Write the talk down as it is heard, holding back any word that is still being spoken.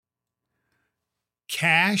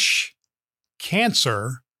cash,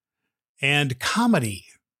 cancer, and comedy.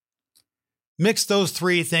 Mix those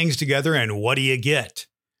three things together, and what do you get?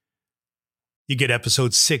 You get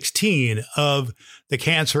episode 16 of the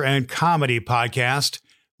Cancer and Comedy podcast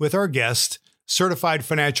with our guest, certified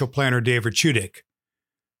financial planner David Chudyk,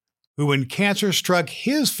 who, when cancer struck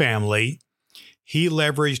his family, he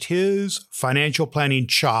leveraged his financial planning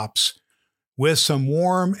chops with some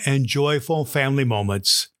warm and joyful family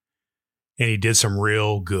moments, and he did some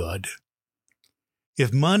real good.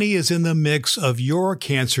 If money is in the mix of your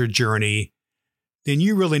cancer journey, then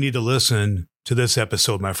you really need to listen to this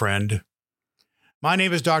episode, my friend. My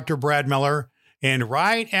name is Dr. Brad Miller, and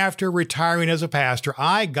right after retiring as a pastor,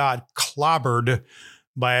 I got clobbered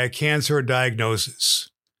by a cancer diagnosis.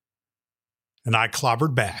 And I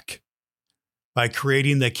clobbered back by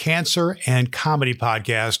creating the Cancer and Comedy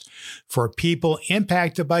podcast for people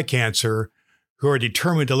impacted by cancer who are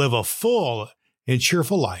determined to live a full and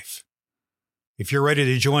cheerful life. If you're ready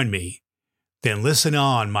to join me, then listen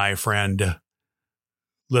on, my friend.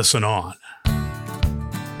 Listen on.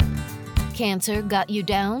 Cancer got you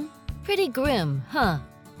down? Pretty grim, huh?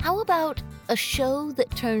 How about a show that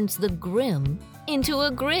turns the grim into a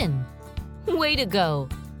grin? Way to go.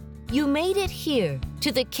 You made it here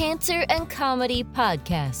to the Cancer and Comedy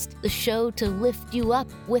podcast, the show to lift you up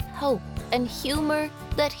with hope and humor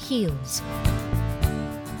that heals.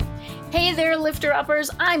 Hey there,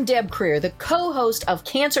 lifter-uppers. I'm Deb Creer, the co-host of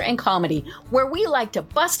Cancer and Comedy, where we like to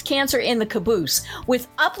bust cancer in the caboose with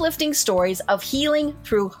uplifting stories of healing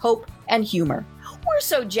through hope and humor. We're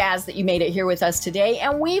so jazzed that you made it here with us today,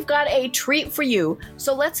 and we've got a treat for you,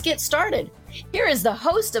 so let's get started. Here is the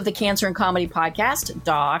host of the Cancer and Comedy podcast,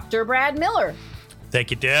 Dr. Brad Miller.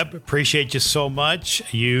 Thank you, Deb. Appreciate you so much.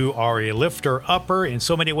 You are a lifter-upper in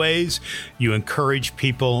so many ways. You encourage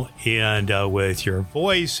people, and with your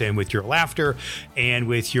voice and with your laughter and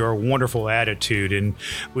with your wonderful attitude. And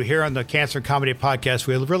we here on the Cancer and Comedy podcast,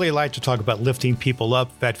 we really like to talk about lifting people up.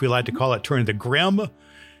 In fact, we like to call it turning the grim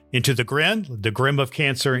into the grim of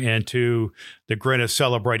cancer into the grin of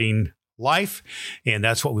celebrating life. And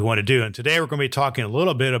that's what we want to do. And today we're going to be talking a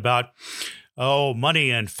little bit about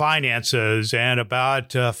money and finances and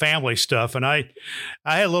about family stuff. And I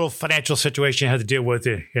had a little financial situation I had to deal with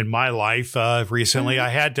in my life recently. I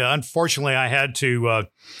had to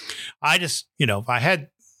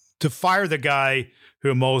fire the guy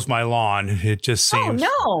who mows my lawn. It just seems,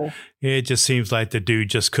 It just seems like the dude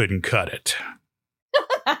just couldn't cut it.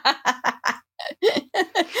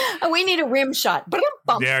 We need a rim shot.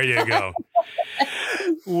 There you go.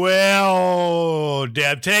 Well,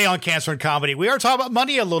 Deb, today on Cancer and Comedy, we are talking about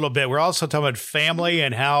money a little bit. We're also talking about family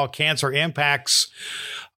and how cancer impacts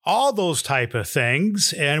all those type of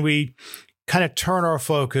things. And we kind of turn our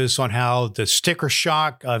focus on how the sticker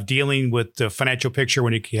shock of dealing with the financial picture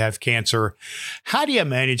when you have cancer. How do you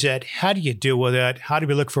manage that? How do you deal with that? How do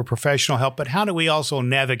we look for professional help? But how do we also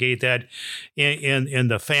navigate that in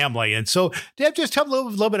the family? And so, Deb, just tell a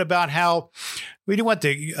little bit about how we don't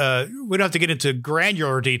have to get into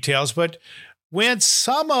granular details, but when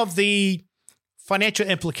some of the financial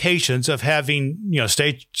implications of having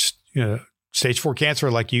stage 4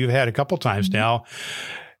 cancer, like you've had a couple times now.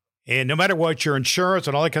 And no matter what your insurance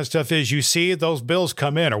and all that kind of stuff is, you see those bills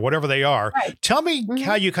come in or whatever they are. Right. Tell me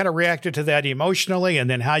how you kind of reacted to that emotionally, and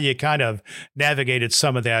then how you kind of navigated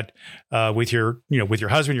some of that with your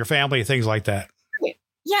husband, your family, things like that.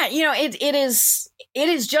 Yeah, it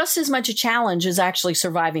is just as much a challenge as actually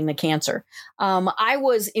surviving the cancer. I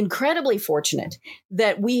was incredibly fortunate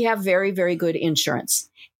that we have very, very good insurance,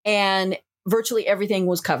 and virtually everything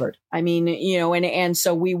was covered. I mean, and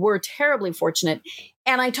so we were terribly fortunate.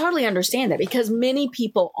 And I totally understand that, because many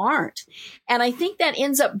people aren't. And I think that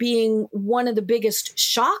ends up being one of the biggest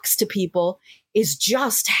shocks to people, is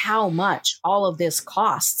just how much all of this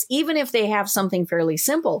costs, even if they have something fairly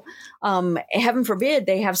simple. Heaven forbid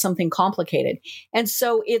they have something complicated. And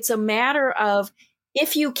so it's a matter of,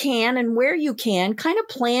 if you can and where you can, kind of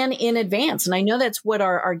plan in advance. And I know that's what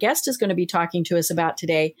our guest is going to be talking to us about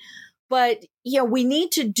today. But we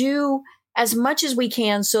need to do as much as we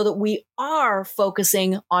can so that we are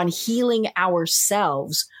focusing on healing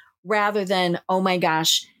ourselves rather than, oh my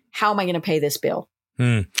gosh, how am I going to pay this bill?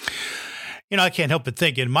 I can't help but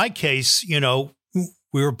think in my case,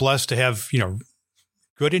 we were blessed to have,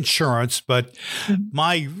 good insurance, but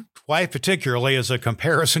my wife particularly is a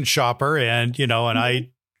comparison shopper, and, and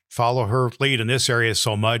I follow her lead in this area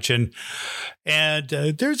so much. And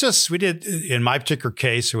we did, in my particular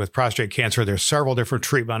case with prostate cancer, there's several different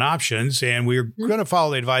treatment options, and we're going to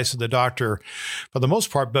follow the advice of the doctor for the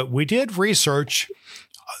most part, but we did research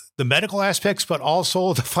the medical aspects, but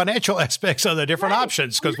also the financial aspects of the different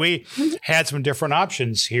options, because we had some different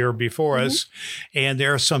options here before us, and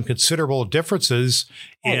there are some considerable differences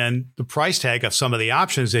in the price tag of some of the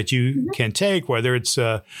options that you can take, whether it's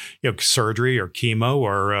surgery or chemo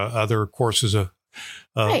or other courses of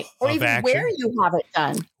right. Or even action. where you have it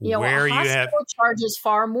done. Where a hospital charges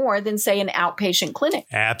far more than, say, an outpatient clinic.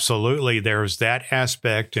 Absolutely. There's that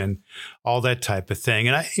aspect and all that type of thing.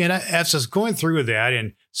 And I as I was going through that,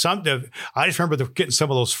 and I just remember getting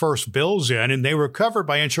some of those first bills in, and they were covered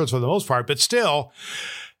by insurance for the most part, but still,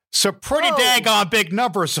 so pretty daggone big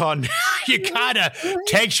numbers on you kind of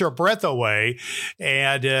takes your breath away.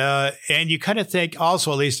 And you kind of think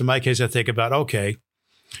also, at least in my case, I think about, okay,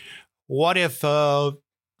 what if,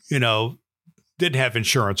 didn't have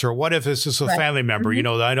insurance, or what if this is a family member?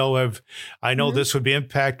 I know this would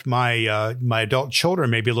impact my my adult children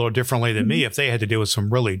maybe a little differently than me if they had to deal with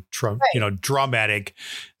some really dramatic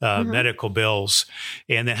medical bills.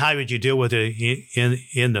 And then how would you deal with it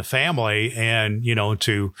in the family, and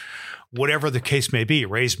to whatever the case may be,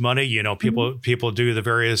 raise money. People do the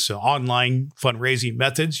various online fundraising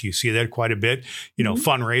methods. You see that quite a bit.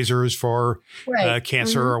 Fundraisers for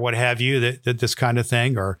cancer or what have you. That this kind of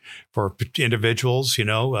thing, or for individuals.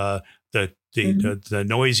 The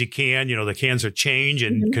noisy can. The cans of change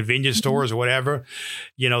in convenience stores or whatever.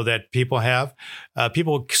 That people have.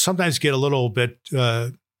 People sometimes get a little bit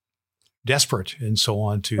desperate and so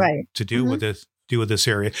on to deal with this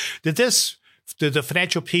area. Did the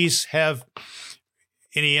financial piece have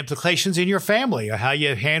any implications in your family, or how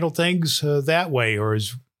you handle things that way,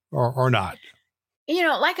 or not?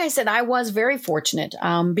 Like I said, I was very fortunate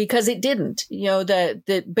because it didn't.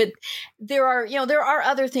 But there are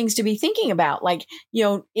other things to be thinking about. Like,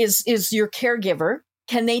 is your caregiver,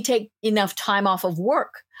 can they take enough time off of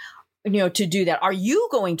work? To do that? Are you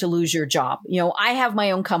going to lose your job? I have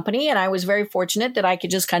my own company, and I was very fortunate that I could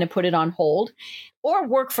just kind of put it on hold or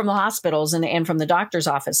work from the hospitals and from the doctor's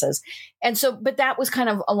offices. And so, but that was kind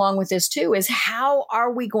of along with this too, is how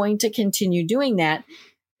are we going to continue doing that?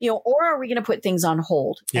 Or are we going to put things on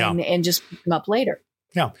hold and just pick them up later?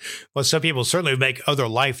 Yeah. Well, some people certainly make other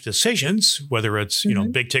life decisions, whether it's,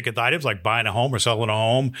 big ticket items like buying a home or selling a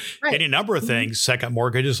home, any number of things, second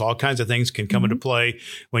mortgages, all kinds of things can come into play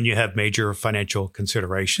when you have major financial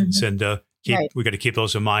considerations. And we got to keep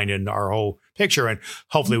those in mind in our whole picture. And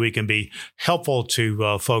hopefully we can be helpful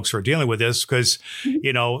to folks who are dealing with this, because,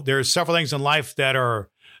 there's several things in life that are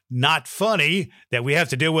not funny that we have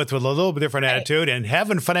to deal with a little bit different attitude, and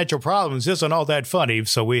having financial problems isn't all that funny.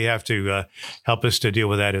 So we have to help us to deal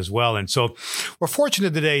with that as well. And so we're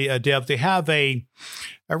fortunate today, Deb, to have a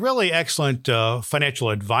really excellent financial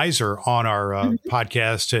advisor on our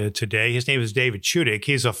podcast today. His name is David Chudyk.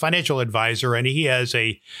 He's a financial advisor, and he has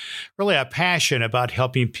a passion about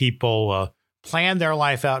helping people plan their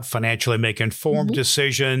life out financially, make informed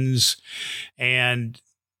decisions. And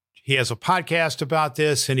he has a podcast about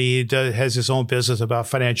this, and he has his own business about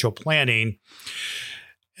financial planning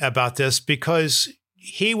about this, because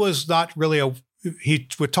he was not really he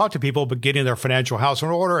would talk to people about getting their financial house in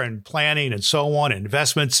order and planning and so on, and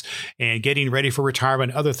investments and getting ready for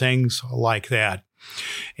retirement, other things like that.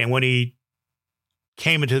 And when he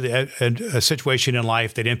came into a situation in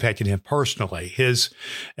life that impacted him personally,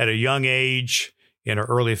 at a young age, in her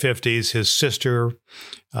early 50s, his sister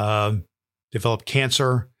developed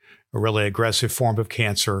cancer, a really aggressive form of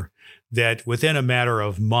cancer that within a matter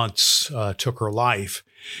of months took her life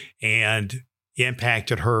and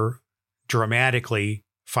impacted her dramatically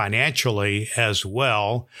financially as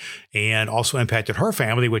well, and also impacted her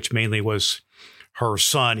family, which mainly was her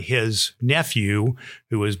son, his nephew,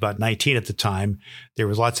 who was about 19 at the time. There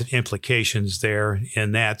was lots of implications there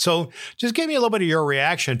in that. So just give me a little bit of your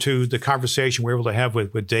reaction to the conversation we were able to have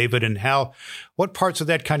with David, and what parts of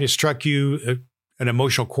that kind of struck you an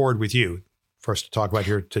emotional chord with you for us to talk about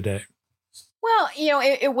here today? Well,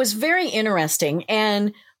 it was very interesting.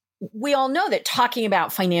 And we all know that talking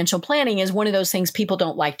about financial planning is one of those things people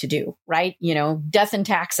don't like to do, right? Death and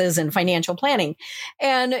taxes and financial planning.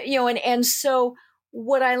 And, and so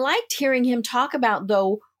what I liked hearing him talk about,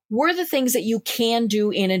 though, were the things that you can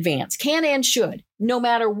do in advance, can and should, no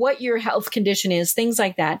matter what your health condition is, things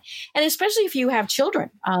like that. And especially if you have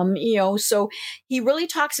children, so he really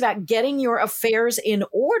talks about getting your affairs in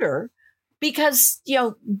order, because,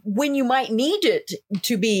 when you might need it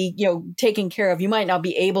to be, taken care of, you might not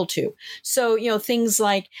be able to. So, things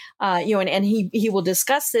like, and he will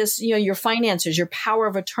discuss this, your finances, your power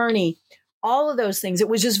of attorney, all of those things. It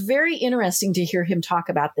was just very interesting to hear him talk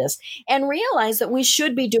about this and realize that we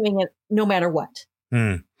should be doing it no matter what.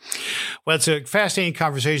 Well, it's a fascinating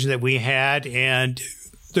conversation that we had. And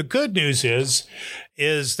The good news is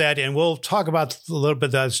that, and we'll talk about a little bit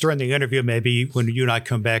of that during the interview, maybe when you and I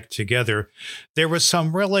come back together, there was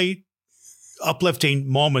some really uplifting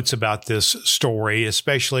moments about this story,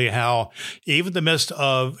 especially how even in the midst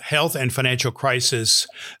of health and financial crisis,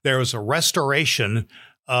 there was a restoration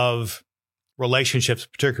of relationships,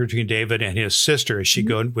 particularly between David and his sister as she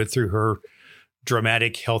went through her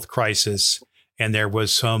dramatic health crisis. And there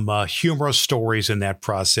was some humorous stories in that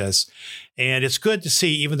process. And it's good to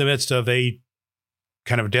see, even in the midst of a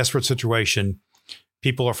kind of desperate situation,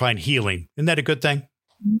 people are finding healing. Isn't that a good thing?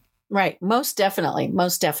 Right. Most definitely.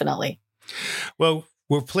 Most definitely. Well,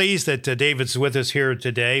 we're pleased that David's with us here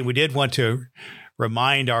today. We did want to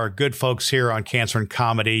remind our good folks here on Cancer and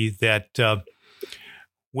Comedy that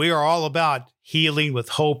we are all about healing with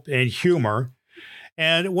hope and humor.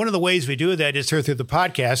 And one of the ways we do that is through the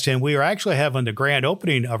podcast. And we are actually having the grand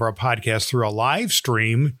opening of our podcast through a live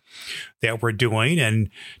stream that we're doing. And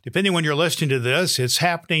depending when you're listening to this, it's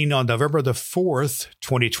happening on November the 4th,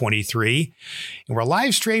 2023. And we're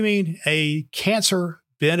live streaming a cancer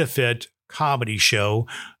benefit comedy show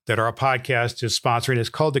that our podcast is sponsoring. It's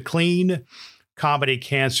called the Clean Comedy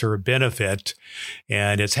Cancer Benefit,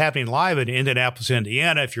 and it's happening live in Indianapolis,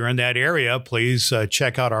 Indiana. If you're in that area, please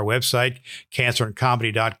check out our website,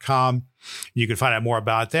 cancerandcomedy.com. You can find out more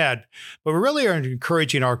about that. But we really are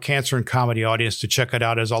encouraging our Cancer and Comedy audience to check it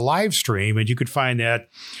out as a live stream, and you can find that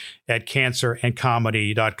at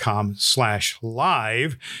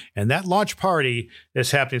cancerandcomedy.com/live. And that launch party is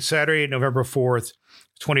happening Saturday, November 4th,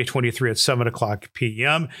 2023 at 7:00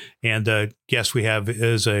 p.m. And the guest we have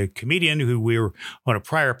is a comedian who we were on a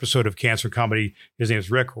prior episode of Cancer Comedy. His name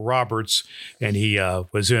is Rick Roberts, and he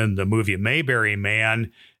was in the movie Mayberry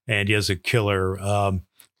Man, and he has a killer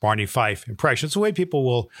Barney Fife impression. It's the way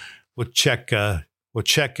people will check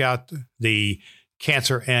out the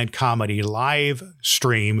Cancer and Comedy live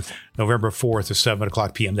stream November 4th at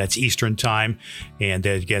 7:00 p.m. That's Eastern time. And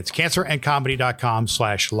again, it's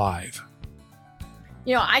cancerandcomedy.com/live.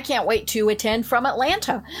 I can't wait to attend from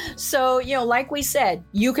Atlanta. So, like we said,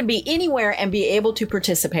 you can be anywhere and be able to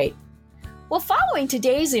participate. Well, following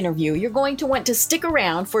today's interview, you're going to want to stick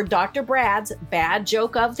around for Dr. Brad's bad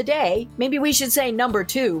joke of the day. Maybe we should say number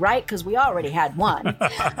 2, right? Because we already had one.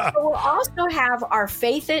 So we'll also have our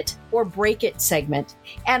Faith It or Break It segment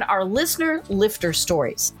and our listener lifter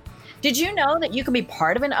stories. Did you know that you can be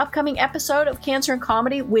part of an upcoming episode of Cancer and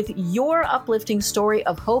Comedy with your uplifting story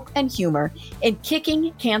of hope and humor in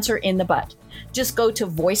kicking cancer in the butt? Just go to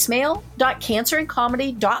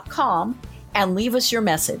voicemail.cancerandcomedy.com and leave us your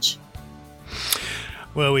message.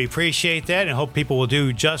 Well, we appreciate that and hope people will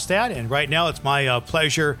do just that. And right now, it's my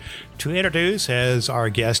pleasure to introduce as our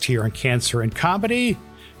guest here on Cancer and Comedy,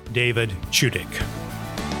 David Chudyk.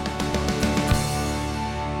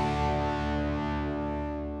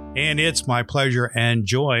 And it's my pleasure and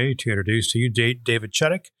joy to introduce to you David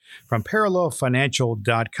Chudyk from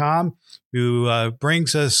ParallelFinancial.com, who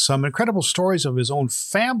brings us some incredible stories of his own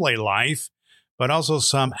family life, but also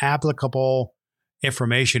some applicable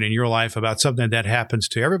information in your life about something that happens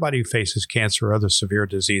to everybody who faces cancer or other severe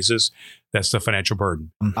diseases. That's the financial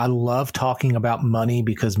burden. I love talking about money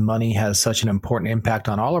because money has such an important impact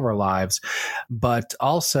on all of our lives, but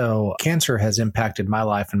also cancer has impacted my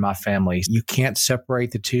life and my family. You can't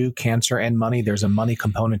separate the two, cancer and money. There's a money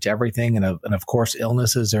component to everything. And of course,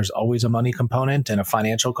 illnesses, there's always a money component and a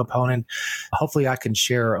financial component. Hopefully I can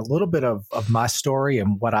share a little bit of my story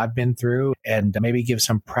and what I've been through and maybe give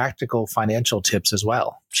some practical financial tips as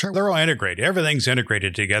well. Sure. They're all integrated. Everything's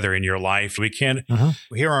integrated together in your life. We can,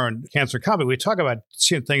 here on Cancer Comedy, we talk about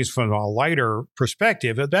seeing things from a lighter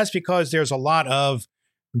perspective. That's because there's a lot of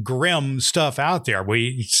grim stuff out there.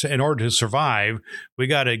 In order to survive, we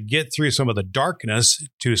got to get through some of the darkness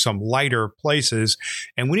to some lighter places.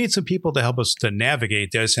 And we need some people to help us to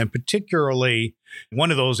navigate this. And particularly,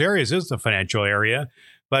 one of those areas is the financial area.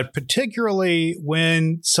 But particularly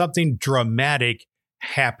when something dramatic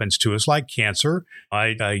happens to us, like cancer.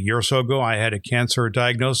 A year or so ago, I had a cancer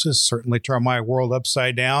diagnosis, certainly turned my world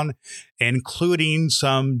upside down, including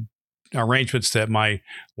some arrangements that my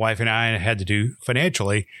wife and I had to do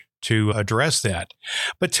financially to address that.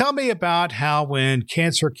 But tell me about how when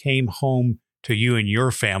cancer came home to you and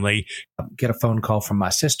your family. Get a phone call from my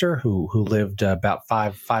sister who lived about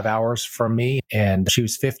five hours from me, and she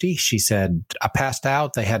was 50. She said, I passed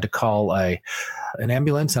out. They had to call an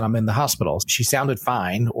ambulance and I'm in the hospital. She sounded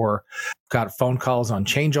fine, or got phone calls on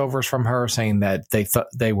changeovers from her saying that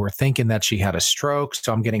they were thinking that she had a stroke.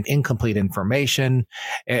 So I'm getting incomplete information.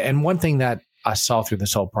 And one thing that I saw through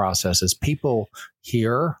this whole process is people they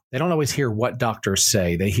don't always hear what doctors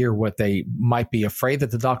say. They hear what they might be afraid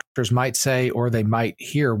that the doctors might say, or they might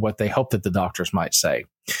hear what they hope that the doctors might say.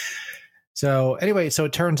 So anyway,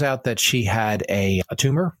 it turns out that she had a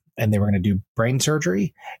tumor, and they were going to do brain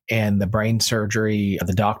surgery. And the brain surgery,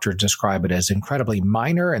 the doctors describe it as incredibly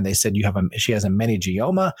minor. And they said she has a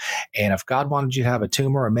meningioma. And if God wanted you to have a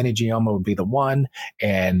tumor, a meningioma would be the one.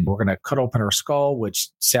 And we're going to cut open her skull, which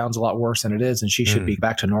sounds a lot worse than it is. And she should be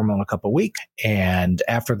back to normal in a couple of weeks. And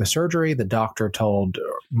after the surgery, the doctor told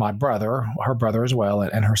my brother, her brother as well,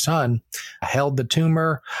 and her son, held the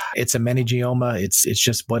tumor. It's a meningioma. It's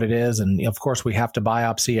just what it is. And of course, we have to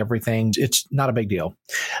biopsy everything. It's not a big deal.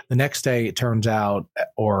 The next day, it turns out,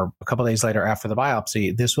 or a couple of days later after the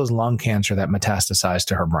biopsy, this was lung cancer that metastasized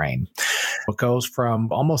to her brain. It goes from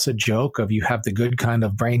almost a joke of you have the good kind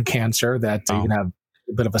of brain cancer that you can have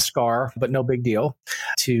a bit of a scar, but no big deal,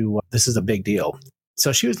 to this is a big deal.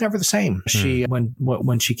 So she was never the same. She,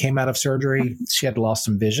 when she came out of surgery, she had lost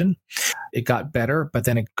some vision. It got better, but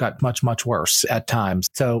then it got much, much worse at times.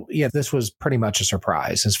 So yeah, this was pretty much a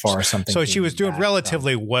surprise as far as something. So she was doing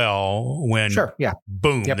relatively well when,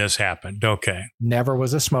 boom, this happened. Okay. Never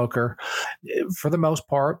was a smoker. For the most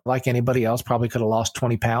part, like anybody else, probably could have lost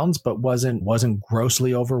 20 pounds, but wasn't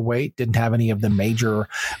grossly overweight, didn't have any of the major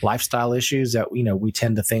lifestyle issues that, we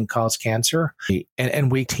tend to think cause cancer.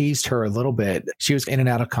 And we teased her a little bit. She was in and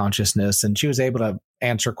out of consciousness, and she was able to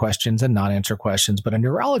answer questions and not answer questions, but a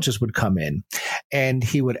neurologist would come in and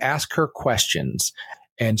he would ask her questions,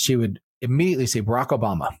 and she would immediately say Barack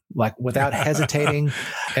Obama, like without hesitating.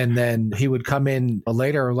 And then he would come in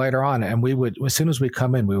later on, and we would, as soon as we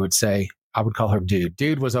come in, we would say, I would call her dude.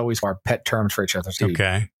 Dude was always our pet terms for each other. Dude,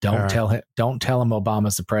 okay. Don't tell him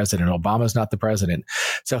Obama's the president. Obama's not the president.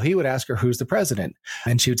 So he would ask her, who's the president?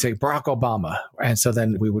 And she would say, Barack Obama. And so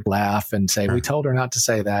then we would laugh and say, we told her not to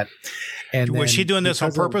say that. And was she doing this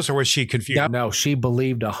on purpose, or was she confused? No, she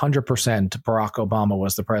believed 100% Barack Obama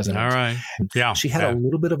was the president. All right. Yeah. She had a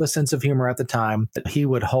little bit of a sense of humor at the time that he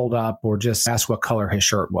would hold up or just ask what color his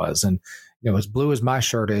shirt was. And as blue as my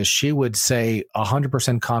shirt is, she would say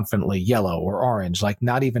 100% confidently yellow or orange, like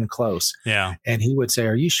not even close. Yeah. And he would say,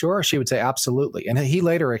 are you sure? She would say, absolutely. And he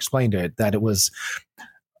later explained it, that it was,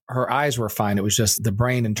 her eyes were fine. It was just the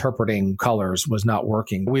brain interpreting colors was not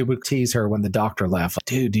working. We would tease her when the doctor left. Like,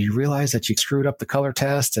 dude, do you realize that you screwed up the color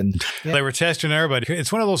test? And they were testing everybody.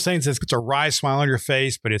 It's one of those things that's a wry smile on your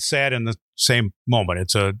face, but it's sad in the same moment.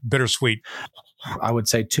 It's a bittersweet. I would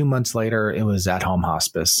say 2 months later, it was at home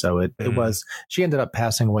hospice. So it was, she ended up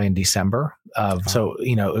passing away in December. So,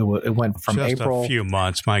 it went from just April. A few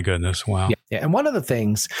months. My goodness. Wow. Yeah. And one of the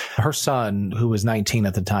things, her son, who was 19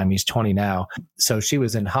 at the time, he's 20 now. So she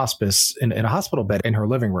was in hospice in a hospital bed in her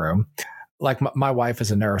living room. Like my wife is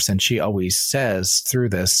a nurse, and she always says through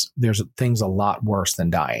this, there's things a lot worse than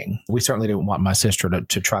dying. We certainly didn't want my sister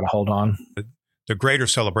to try to hold on. The greater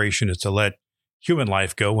celebration is to let human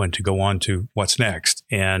life go and to go on to what's next.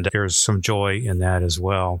 And there's some joy in that as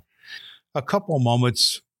well. A couple of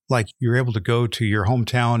moments, like you're able to go to your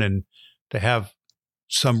hometown and to have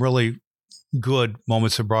some really good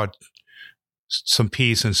moments that brought some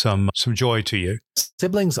peace and some joy to you.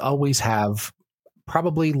 Siblings always have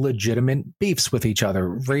probably legitimate beefs with each other,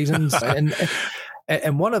 reasons.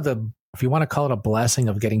 and one of the, if you want to call it a blessing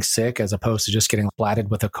of getting sick as opposed to just getting splatted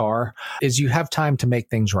with a car, is you have time to make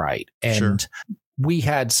things right. And we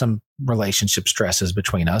had some relationship stresses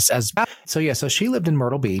between us. So she lived in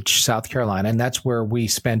Myrtle Beach, South Carolina, and that's where we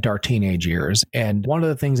spent our teenage years. And one of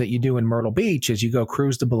the things that you do in Myrtle Beach is you go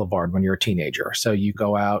cruise the boulevard when you're a teenager. So you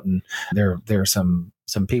go out, and there's some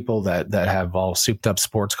people that have all souped up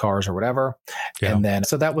sports cars or whatever. Yeah. And then,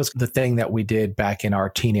 so that was the thing that we did back in our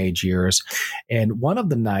teenage years. And one of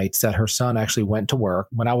the nights that her son actually went to work,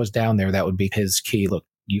 when I was down there, that would be his key. Look,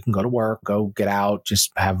 you can go to work, go get out,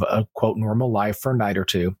 just have a quote normal life for a night or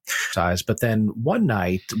two. But then one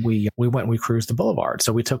night we went and we cruised the boulevard.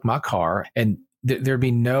 So we took my car, and there'd be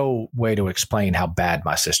no way to explain how bad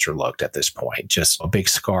my sister looked at this point. Just a big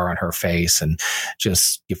scar on her face. And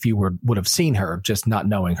just, if you would have seen her, just not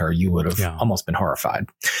knowing her, you would have almost been horrified.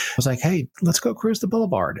 I was like, hey, let's go cruise the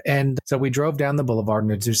boulevard. And so we drove down the boulevard, and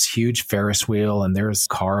there's this huge Ferris wheel, and there's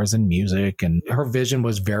cars and music, and her vision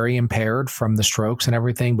was very impaired from the strokes and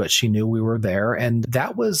everything, but she knew we were there. And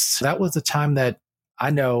that was the time that I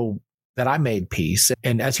know that I made peace.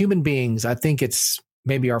 And as human beings, I think it's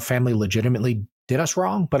maybe our family legitimately did us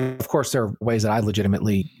wrong. But of course, there are ways that I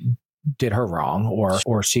legitimately did her wrong,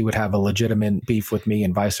 or she would have a legitimate beef with me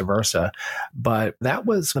and vice versa. But that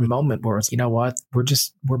was the moment where it's, you know what,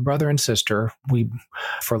 we're brother and sister. We,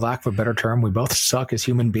 for lack of a better term, we both suck as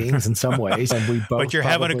human beings in some ways, and we both. But you're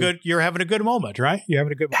having a good moment, right? You're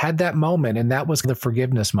having a good moment. Had that moment, and that was the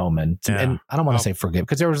forgiveness moment. Yeah. And I don't want to say forgive,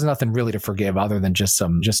 because there was nothing really to forgive other than just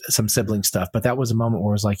some sibling stuff. But that was a moment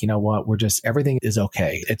where it was like, you know what, everything is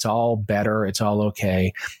okay. It's all better. It's all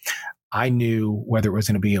okay. I knew whether it was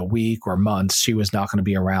going to be a week or months, she was not going to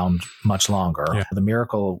be around much longer. Yeah. The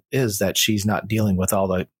miracle is that she's not dealing with all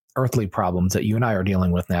the earthly problems that you and I are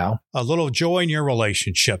dealing with now. A little joy in your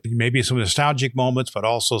relationship, maybe some nostalgic moments, but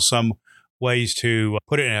also some ways to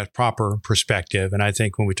put it in a proper perspective. And I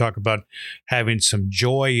think when we talk about having some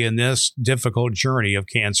joy in this difficult journey of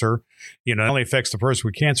cancer, not only affects the person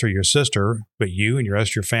with cancer, your sister, but you and the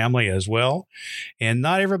rest of your family as well. And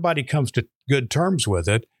not everybody comes to good terms with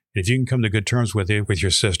it. If you can come to good terms with it, with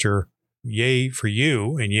your sister, yay for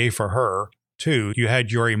you and yay for her too. You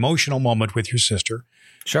had your emotional moment with your sister.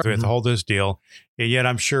 Sure. With all this deal. And yet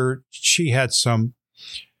I'm sure she had some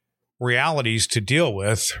realities to deal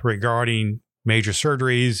with regarding major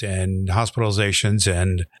surgeries and hospitalizations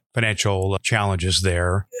and financial challenges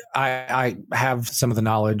there. I have some of the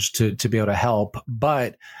knowledge to be able to help,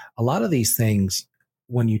 but a lot of these things,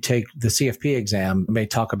 when you take the CFP exam, may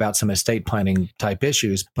talk about some estate planning type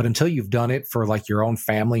issues, but until you've done it for like your own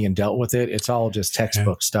family and dealt with it, it's all just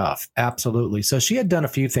textbook stuff. Absolutely. So she had done a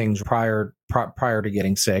few things prior to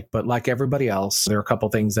getting sick, but like everybody else, there are a couple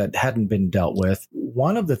things that hadn't been dealt with.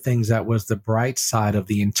 One of the things that was the bright side of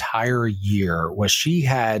the entire year was she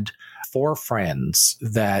had 4 friends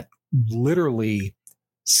that literally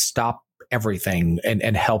stopped everything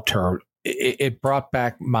and helped her. It brought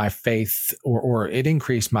back my faith, or it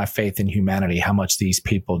increased my faith in humanity, how much these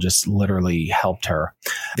people just literally helped her.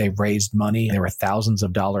 They raised money. There were thousands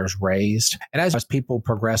of dollars raised. And as people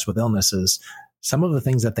progress with illnesses, some of the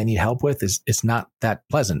things that they need help with it's not that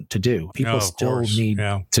pleasant to do. People still need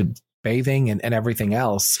to bathing and everything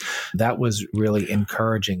else. That was really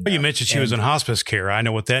encouraging. Well, you mentioned she was in hospice care. I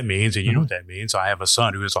know what that means, and you know what that means. I have a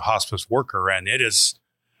son who is a hospice worker, and it is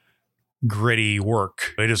gritty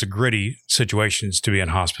work. It is a gritty situations to be in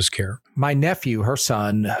hospice care. My nephew, her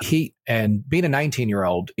son, and being a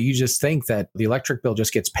 19-year-old, you just think that the electric bill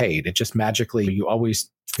just gets paid. It just magically, you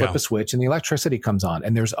always flip a switch and the electricity comes on,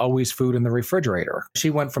 and there's always food in the refrigerator.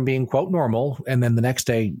 She went from being, quote, normal, and then the next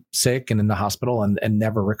day sick and in the hospital and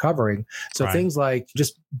never recovering. So things like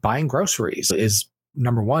just buying groceries is,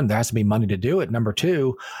 number one, there has to be money to do it. Number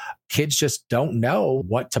two, kids just don't know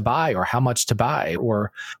what to buy or how much to buy.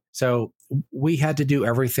 So we had to do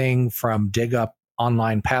everything from dig up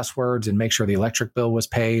online passwords and make sure the electric bill was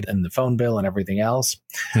paid and the phone bill and everything else.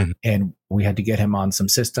 And we had to get him on some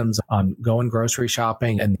systems on going grocery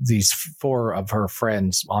shopping. And these 4 of her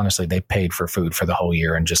friends, honestly, they paid for food for the whole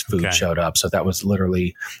year, and just food showed up. So that was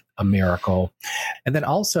literally a miracle. And then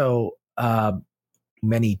also,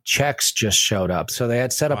 many checks just showed up. So they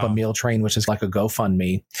had set up a meal train, which is like a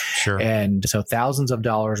GoFundMe. Sure. And so thousands of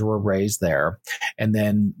dollars were raised there. And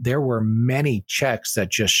then there were many checks that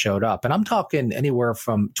just showed up. And I'm talking anywhere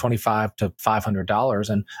from $25 to $500.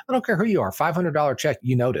 And I don't care who you are, $500 check,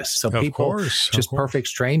 you notice. So perfect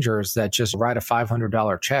strangers that just write a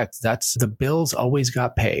 $500 check, the bills always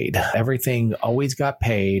got paid. Everything always got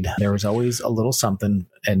paid. There was always a little something.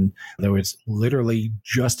 And there was literally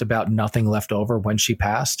just about nothing left over when she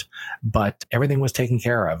passed, but everything was taken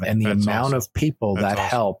care of. And the amount of people that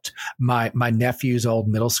helped, my nephew's old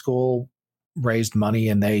middle school raised money,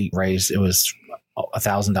 and it was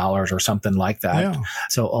 $1,000 or something like that. Yeah.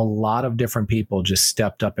 So a lot of different people just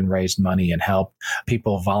stepped up and raised money and helped.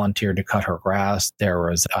 People volunteered to cut her grass. There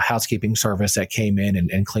was a housekeeping service that came in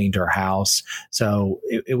and cleaned her house. So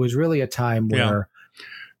it was really a time where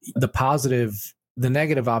the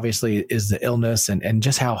negative, obviously, is the illness and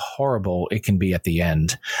just how horrible it can be at the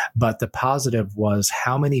end. But the positive was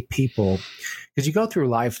how many people, because you go through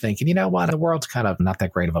life thinking, you know what, the world's kind of not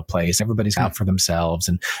that great of a place. Everybody's out for themselves.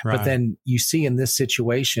 But then you see in this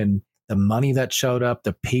situation, the money that showed up,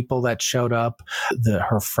 the people that showed up,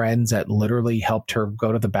 her friends that literally helped her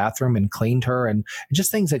go to the bathroom and cleaned her, and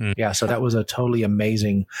just things that, so that was a totally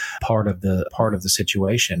amazing part of the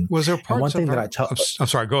situation. Was there one thing that I told? I'm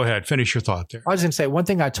sorry, go ahead. Finish your thought there. I was going to say, one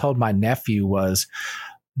thing I told my nephew was,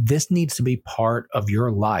 this needs to be part of your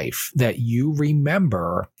life, that you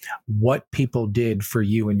remember what people did for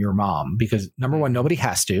you and your mom. Because number one, nobody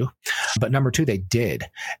has to. But number two, they did.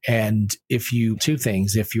 And two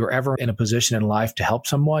things, if you're ever in a position in life to help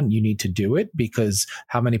someone, you need to do it, because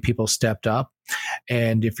how many people stepped up?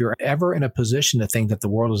 And if you're ever in a position to think that the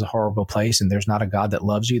world is a horrible place and there's not a God that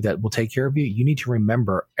loves you, that will take care of you, you need to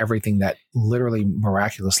remember everything that literally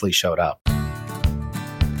miraculously showed up.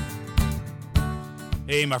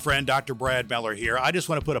 Hey, my friend, Dr. Brad Meller here. I just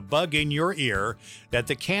want to put a bug in your ear that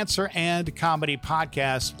the Cancer and Comedy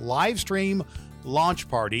Podcast live stream launch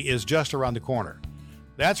party is just around the corner.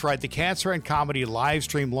 That's right, the Cancer and Comedy live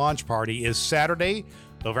stream launch party is Saturday,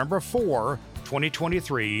 November 4,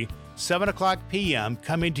 2023, 7 o'clock p.m.,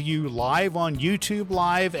 coming to you live on YouTube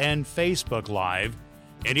Live and Facebook Live.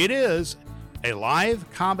 And it is a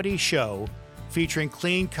live comedy show featuring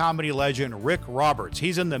clean comedy legend Rick Roberts.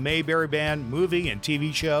 He's in the Mayberry Band movie and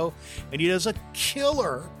TV show, and he does a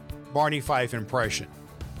killer Barney Fife impression.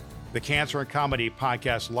 The Cancer and Comedy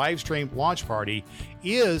Podcast live stream launch party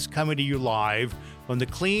is coming to you live from the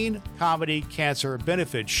Clean Comedy Cancer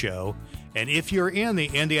Benefits Show. And if you're in the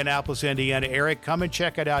Indianapolis, Indiana area, come and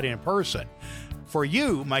check it out in person. For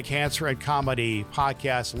you, my Cancer and Comedy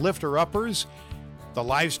Podcast lifter-uppers, the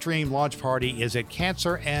live stream launch party is at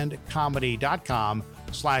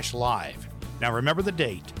cancerandcomedy.com/live. Now remember the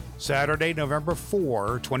date, Saturday, November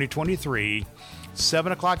 4, 2023,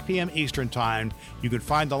 7 o'clock p.m. Eastern Time. You can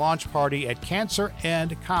find the launch party at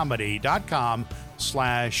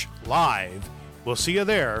cancerandcomedy.com/live. We'll see you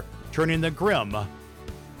there, turning the grim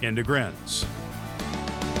into grins.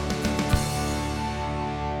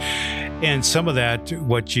 And some of that,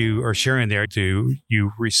 what you are sharing there,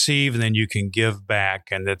 you receive and then you can give back.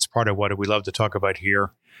 And that's part of what we love to talk about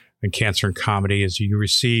here in Cancer and Comedy is you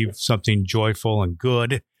receive something joyful and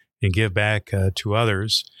good and give back to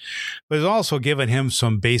others. But it's also given him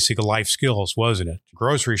some basic life skills, wasn't it?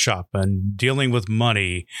 Grocery shopping, dealing with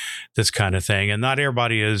money, this kind of thing. And not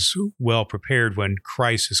everybody is well prepared when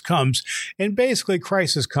crisis comes. And basically,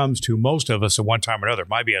 crisis comes to most of us at one time or another. It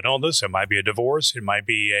might be an illness. It might be a divorce. It might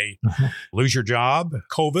be lose your job,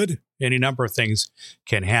 COVID. Any number of things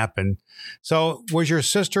can happen. So was your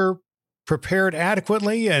sister prepared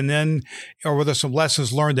adequately? And then, or were there some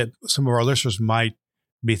lessons learned that some of our listeners might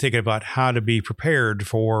be thinking about how to be prepared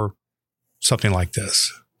for something like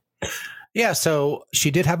this? Yeah, so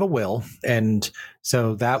she did have a will, and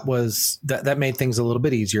so that made things a little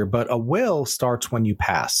bit easier. But a will starts when you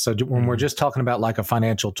pass. So when we're just talking about like a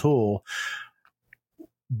financial tool,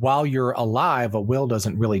 while you're alive, a will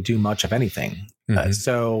doesn't really do much of anything.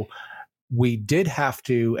 So we did have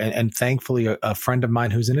to, and thankfully a friend of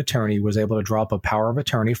mine who's an attorney was able to draw up a power of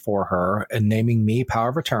attorney for her and naming me power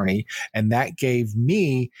of attorney. And that gave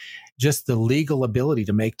me just the legal ability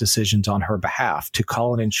to make decisions on her behalf, to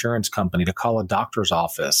call an insurance company, to call a doctor's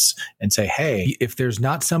office and say, hey, if there's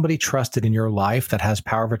not somebody trusted in your life that has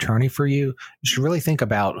power of attorney for you, you should really think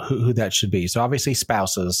about who that should be. So obviously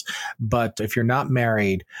spouses, but if you're not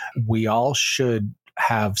married, we all should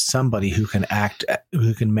have somebody who can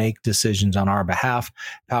make decisions on our behalf.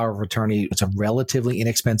 Power of attorney, it's a relatively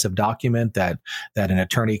inexpensive document that an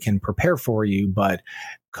attorney can prepare for you, but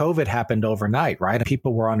COVID happened overnight, right?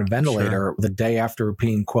 People were on a ventilator the day after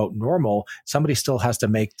being, quote, normal. Somebody still has to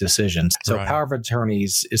make decisions. So power of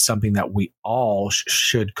attorneys is something that we all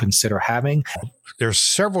should consider having. There's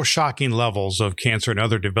several shocking levels of cancer and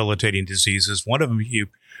other debilitating diseases. One of them,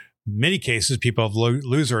 many cases, people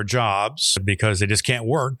lose their jobs because they just can't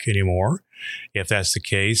work anymore, if that's the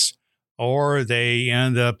case. Or they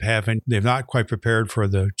end up they've not quite prepared for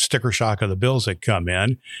the sticker shock of the bills that come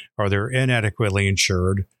in, or they're inadequately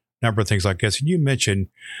insured, a number of things like this. And you mentioned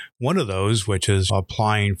one of those, which is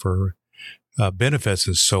applying for benefits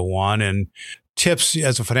and so on. And tips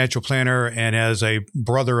as a financial planner and as a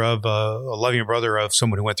loving brother of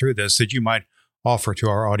someone who went through this, that you might offer to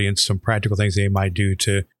our audience some practical things they might do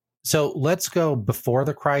to. So let's go before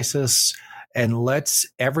the crisis, and let's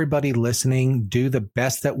everybody listening do the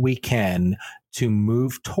best that we can to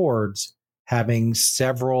move towards having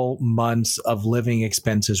several months of living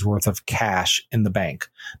expenses worth of cash in the bank,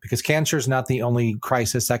 because cancer is not the only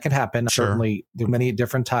crisis that can happen. Sure. Certainly, there are many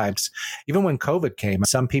different types. Even when COVID came,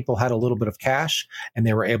 some people had a little bit of cash and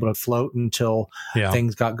they were able to float until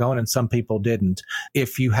things got going, and some people didn't.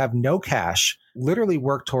 If you have no cash, literally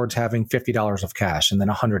work towards having $50 of cash and then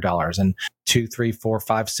 $100, and 2, 3, 4,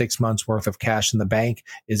 5, 6 months worth of cash in the bank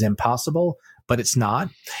is impossible, but it's not.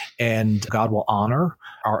 And God will honor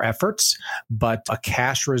our efforts. But a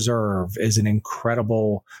cash reserve is an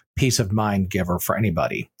incredible peace of mind giver for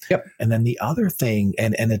anybody. Yep. And then the other thing,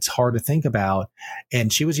 and it's hard to think about,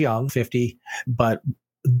 and she was young, 50, but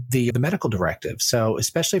the medical directive. So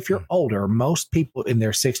especially if you're older, most people in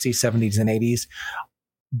their 60s, 70s, and 80s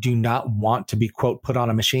do not want to be, quote, put on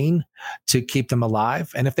a machine to keep them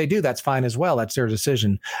alive. And if they do, that's fine as well. That's their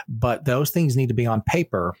decision. But those things need to be on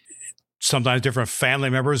paper. Sometimes different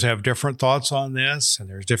family members have different thoughts on this, and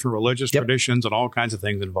there's different religious traditions and all kinds of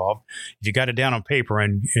things involved. If you got it down on paper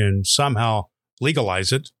and somehow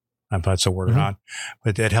legalize it, if that's a word or not,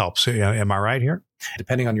 but that helps. Am I right here?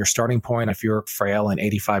 Depending on your starting point, if you're frail and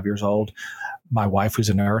 85 years old, my wife, who's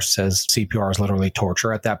a nurse, says CPR is literally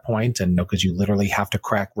torture at that point. And because you literally have to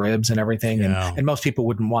crack ribs and everything. Yeah. And most people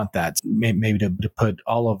wouldn't want that. Maybe to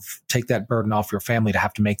take that burden off your family to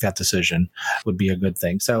have to make that decision would be a good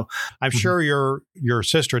thing. So I'm sure your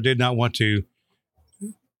sister did not want to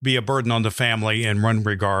be a burden on the family in one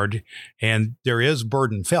regard. And there is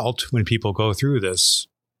burden felt when people go through this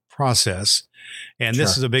process. And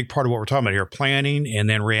this is a big part of what we're talking about here, planning and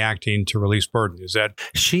then reacting to release burden. Is that?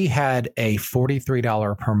 She had a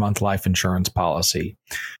 $43 per month life insurance policy.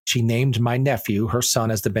 She named my nephew, her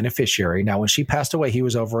son, as the beneficiary. Now, when she passed away, he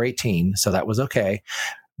was over 18, so that was okay.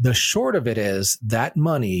 The short of it is that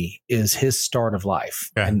money is his start of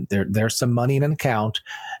life. Okay. And there's some money in an account,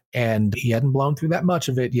 and he hadn't blown through that much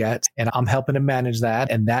of it yet. And I'm helping him manage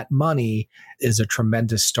that. And that money is a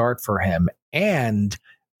tremendous start for him. And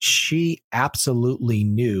she absolutely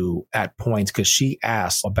knew at points, because she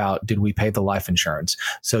asked about, did we pay the life insurance?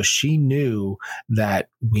 So she knew that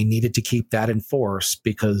we needed to keep that in force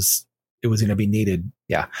because it was going to be needed.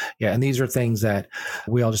 Yeah. And these are things that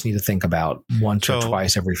we all just need to think about once or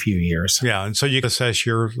twice every few years. Yeah. And so you assess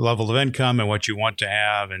your level of income and what you want to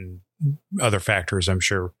have and other factors, I'm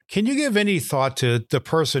sure. Can you give any thought to the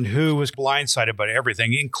person who was blindsided by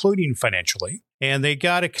everything, including financially, and they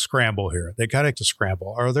got to scramble here? They got to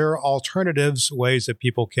scramble. Are there alternatives, ways that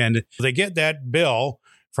people can, they get that bill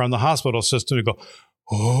from the hospital system to go,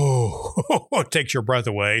 oh, it takes your breath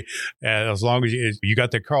away. As long as you got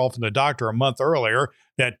the call from the doctor a month earlier,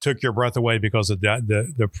 that took your breath away because of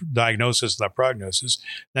the diagnosis and the prognosis.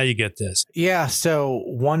 Now you get this. Yeah. So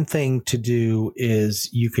one thing to do is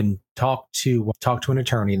you can talk to an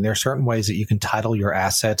attorney, and there are certain ways that you can title your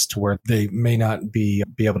assets to where they may not be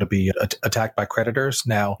able to be attacked by creditors.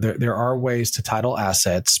 Now, there are ways to title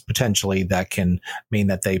assets potentially that can mean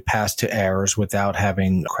that they pass to heirs without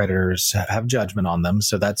having creditors have judgment on them.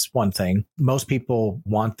 So that's one thing. Most people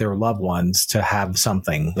want their loved ones to have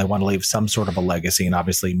something. They want to leave some sort of a legacy, and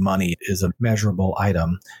obviously money is a measurable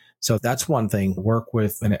item. So that's one thing. Work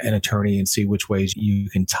with an attorney and see which ways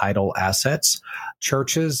you can title assets.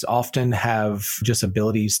 Churches often have just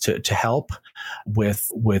abilities to help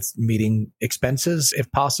with meeting expenses,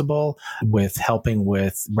 if possible, with helping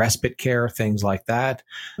with respite care, things like that.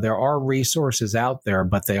 There are resources out there,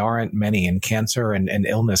 but they aren't many. And cancer and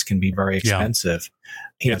illness can be very expensive.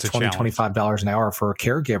 Yeah. $20, $25 an hour for a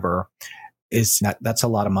caregiver. That's a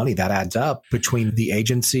lot of money. That adds up between the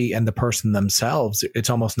agency and the person themselves. It's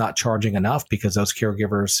almost not charging enough because those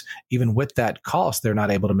caregivers, even with that cost, they're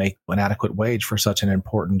not able to make an adequate wage for such an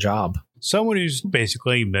important job. Someone who's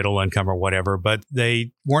basically middle income or whatever, but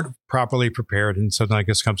they weren't properly prepared, and something like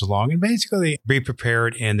this comes along, and basically be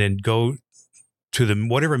prepared and then go to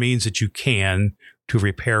whatever means that you can to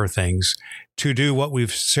repair things, to do what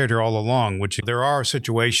we've said here all along, which there are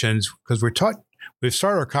situations, because we've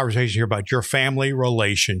started our conversation here about your family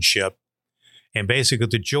relationship, and basically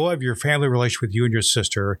the joy of your family relationship with you and your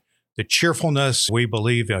sister, the cheerfulness. We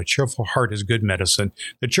believe a cheerful heart is good medicine.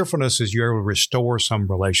 The cheerfulness is you're able to restore some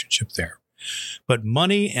relationship there. But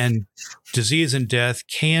money and disease and death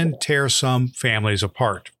can tear some families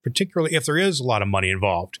apart, particularly if there is a lot of money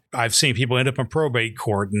involved. I've seen people end up in probate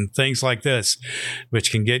court and things like this,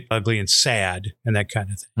 which can get ugly and sad and that kind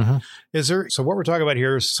of thing. Mm-hmm. So what we're talking about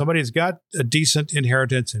here is somebody's got a decent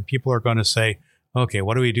inheritance, and people are going to say, okay,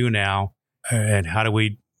 what do we do now? And how do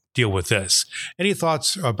we deal with this? Any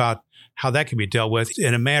thoughts about how that can be dealt with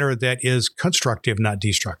in a manner that is constructive, not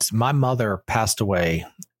destructive? My mother passed away.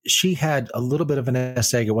 She had a little bit of an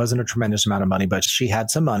nest egg. It wasn't a tremendous amount of money, but she had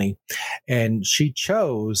some money, and she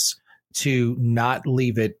chose to not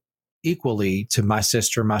leave it equally to my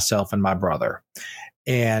sister, myself, and my brother.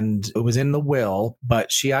 And it was in the will,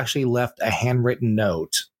 but she actually left a handwritten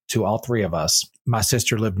note to all three of us. My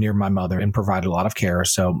sister lived near my mother and provided a lot of care.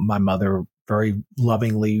 So my mother very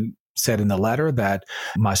lovingly said in the letter that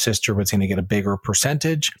my sister was going to get a bigger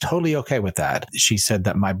percentage. Totally okay with that. She said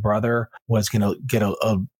that my brother was going to get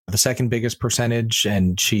the second biggest percentage.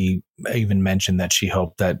 And she even mentioned that she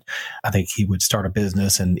hoped that I think he would start a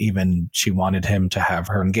business, and even she wanted him to have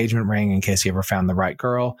her engagement ring in case he ever found the right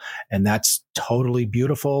girl. And that's totally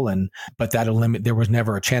beautiful. But there was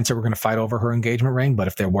never a chance that we're going to fight over her engagement ring. But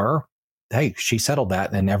if there were, hey, she settled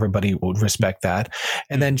that and everybody would respect that.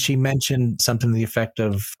 And then she mentioned something to the effect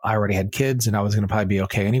of, I already had kids and I was going to probably be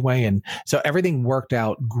okay anyway. And so everything worked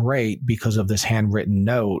out great because of this handwritten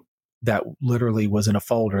note that literally was in a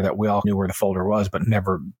folder that we all knew where the folder was, but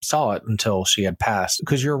never saw it until she had passed.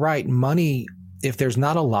 Because you're right, money, if there's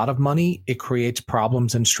not a lot of money, it creates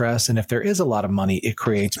problems and stress. And if there is a lot of money, it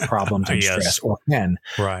creates problems and Yes. stress, or can.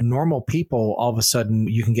 Right. Normal people, all of a sudden,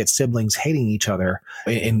 you can get siblings hating each other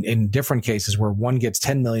in different cases where one gets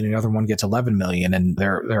 10 million and the other one gets 11 million. And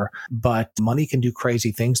but money can do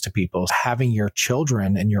crazy things to people. Having your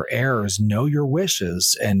children and your heirs know your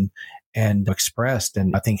wishes and expressed.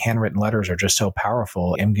 And I think handwritten letters are just so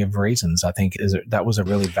powerful and give reasons. I think that was a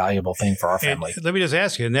really valuable thing for our family. And let me just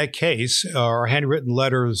ask you, in that case, are handwritten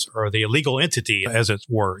letters or the illegal entity, as it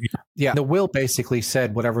were? Yeah. The will basically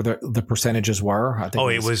said whatever the percentages were. I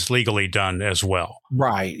think it was legally done as well.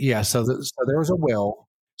 Right. Yeah. So there was a will.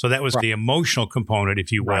 So that was the emotional component,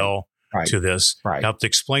 if you will, to this. Right. Helped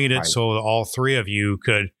explain it so all three of you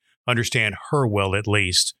could understand her will, at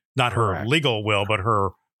least. Not her legal will, but her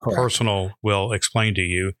personal will explained to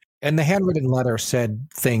you. And the handwritten letter said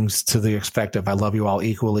things to the effect of, I love you all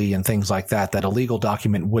equally, and things like that a legal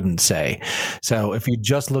document wouldn't say. So if you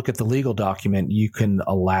just look at the legal document, you can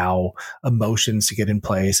allow emotions to get in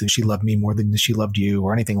place, and she loved me more than she loved you,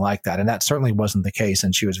 or anything like that. And that certainly wasn't the case.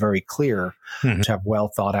 And she was very clear to have well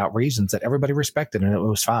thought out reasons that everybody respected, and it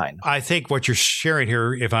was fine. I think what you're sharing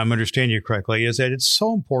here, if I'm understanding you correctly, is that it's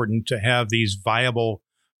so important to have these viable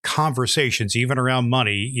conversations, even around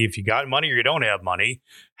money. If you got money or you don't have money,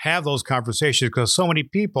 have those conversations, because so many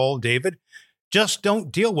people, David, just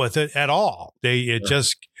don't deal with it at all.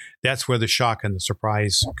 That's where the shock and the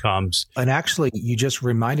surprise comes. And actually, you just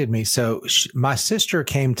reminded me. So my sister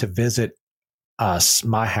came to visit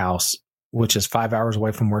my house, which is 5 hours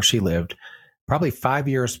away from where she lived, probably 5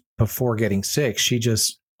 years before getting sick. She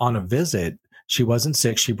just, on a visit, she wasn't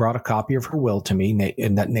sick. She brought a copy of her will to me,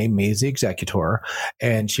 and that named me as the executor.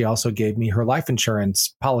 And she also gave me her life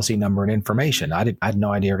insurance policy number and information. I had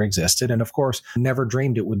no idea it existed. And of course, never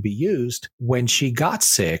dreamed it would be used. When she got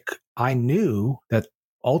sick, I knew that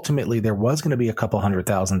ultimately there was going to be a couple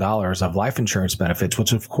 $100,000 of life insurance benefits,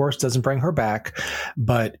 which of course doesn't bring her back,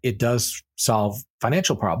 but it does solve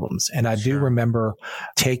financial problems. And I do remember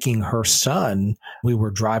taking her son. We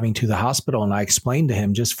were driving to the hospital, and I explained to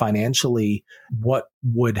him just financially what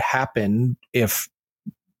would happen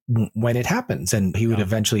when it happens, and he would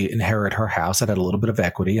eventually inherit her house that had a little bit of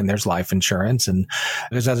equity, and there's life insurance. And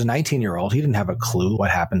because as a 19-year-old, he didn't have a clue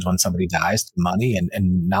what happens when somebody dies, money and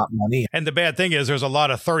not money. And the bad thing is there's a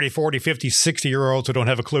lot of 30, 40, 50, 60-year-olds who don't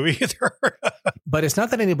have a clue either. But it's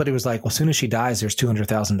not that anybody was like, well, as soon as she dies, there's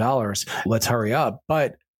 $200,000. Let's hurry up.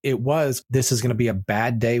 But this is going to be a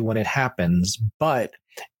bad day when it happens, but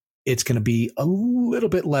it's going to be a little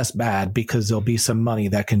bit less bad because there'll be some money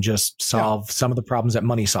that can just solve some of the problems that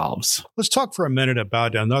money solves. Let's talk for a minute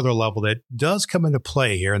about another level that does come into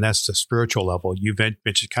play here, and that's the spiritual level. You've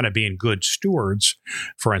mentioned kind of being good stewards,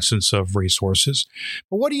 for instance, of resources.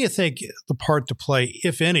 But what do you think the part to play,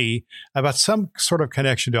 if any, about some sort of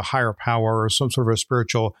connection to a higher power or some sort of a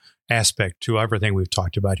spiritual aspect to everything we've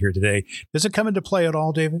talked about here today? Does it come into play at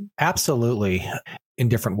all, David? Absolutely. In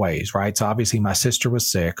different ways, right? So obviously my sister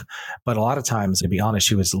was sick, but a lot of times, to be honest,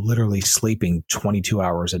 she was literally sleeping 22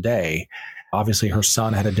 hours a day. Obviously, her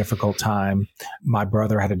son had a difficult time. My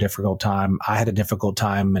brother had a difficult time. I had a difficult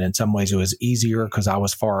time. And in some ways, it was easier because I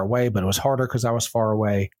was far away, but it was harder because I was far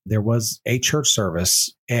away. There was a church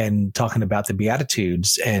service and talking about the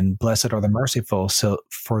Beatitudes and blessed are the merciful, so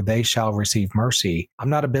for they shall receive mercy. I'm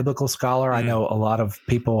not a biblical scholar. I know a lot of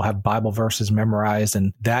people have Bible verses memorized,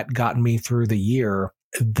 and that got me through the year.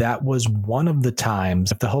 That was one of the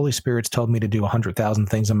times, if the Holy Spirit's told me to do 100,000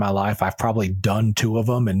 things in my life, I've probably done 2 of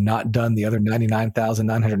them and not done the other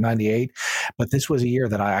 99,998. But this was a year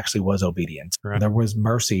that I actually was obedient. Right. There was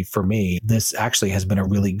mercy for me. This actually has been a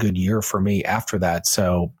really good year for me after that.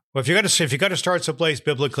 So, well, if you got to start someplace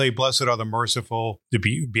biblically, blessed are the merciful,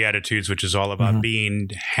 the Beatitudes, which is all about being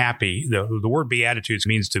happy. The word Beatitudes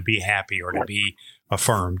means to be happy or to be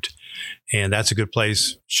affirmed. And that's a good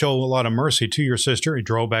place. Show a lot of mercy to your sister. You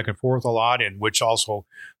drove back and forth a lot, and which also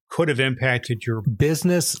could have impacted your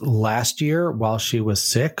business last year while she was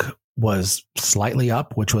sick was slightly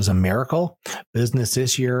up, which was a miracle. Business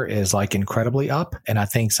this year is like incredibly up. And I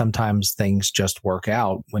think sometimes things just work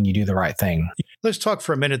out when you do the right thing. Let's talk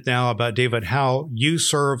for a minute now about, David, how you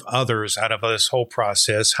serve others out of this whole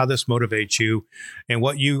process, how this motivates you, and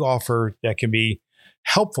what you offer that can be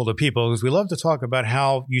helpful to people. Because we love to talk about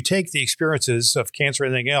how you take the experiences of cancer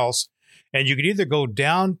and anything else, and you can either go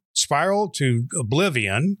down spiral to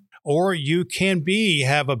oblivion, or you can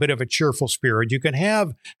have a bit of a cheerful spirit. You can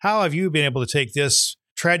how have you been able to take this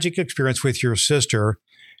tragic experience with your sister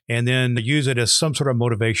and then use it as some sort of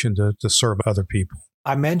motivation to serve other people?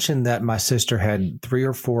 I mentioned that my sister had 3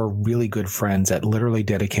 or 4 really good friends that literally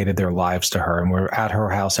dedicated their lives to her, and we're at her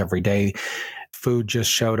house every day. Food just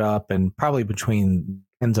showed up, and probably between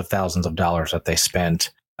tens of thousands of dollars that they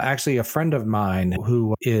spent. Actually, a friend of mine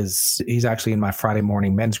he's actually in my Friday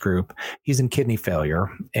morning men's group. He's in kidney failure.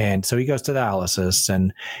 And so he goes to dialysis,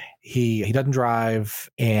 and he doesn't drive,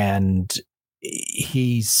 and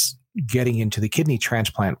he's getting into the kidney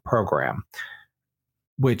transplant program,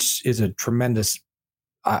 which is a tremendous,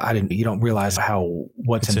 you don't realize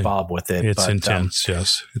what's involved with it. It's intense.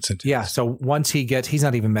 Yes. It's intense. Yeah. So once he's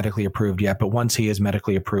not even medically approved yet, but once he is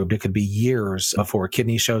medically approved, it could be years before a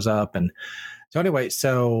kidney shows up. And so anyway,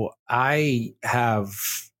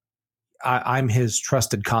 I'm his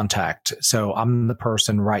trusted contact. So I'm the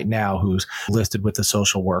person right now who's listed with the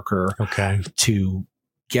social worker to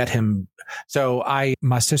get him. So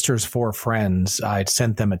my sister's 4 friends, I'd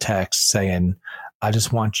sent them a text saying, I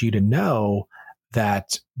just want you to know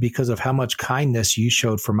that because of how much kindness you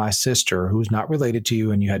showed for my sister, who's not related to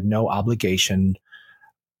you and you had no obligation,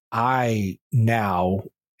 I now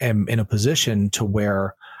am in a position to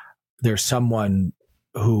where there's someone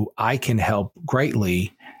who I can help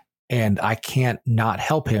greatly, and I can't not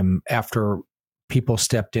help him after people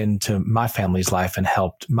stepped into my family's life and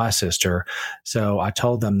helped my sister. So I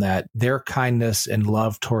told them that their kindness and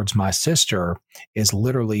love towards my sister is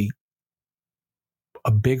literally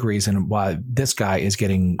a big reason why this guy is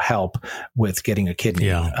getting help with getting a kidney.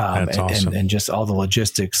 Yeah, that's awesome. And just all the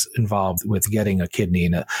logistics involved with getting a kidney.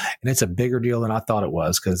 And it's a bigger deal than I thought it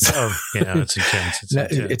was, because it's intense.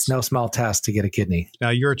 It's no small task to get a kidney. Now,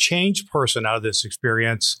 you're a changed person out of this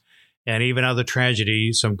experience, and even out of the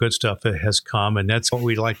tragedy, some good stuff has come. And that's what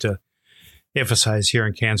we'd like to emphasize here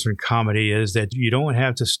in Cancer and Comedy, is that you don't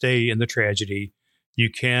have to stay in the tragedy. You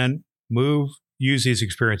can use these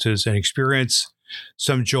experiences and experience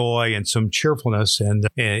some joy and some cheerfulness in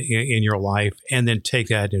your life, and then take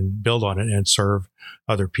that and build on it and serve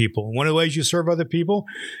other people. One of the ways you serve other people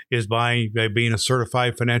is by being a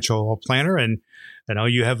certified financial planner. And I know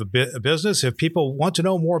you have a business. If people want to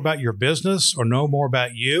know more about your business or know more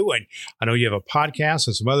about you, and I know you have a podcast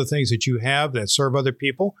and some other things that you have that serve other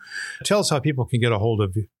people, tell us how people can get a hold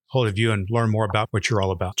of you and learn more about what you're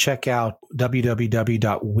all about. Check out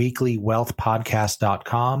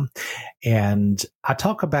www.weeklywealthpodcast.com. And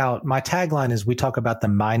my tagline is, we talk about the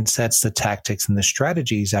mindsets, the tactics, and the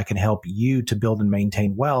strategies that can help you to build and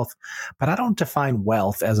maintain wealth. But I don't define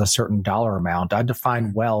wealth as a certain dollar amount. I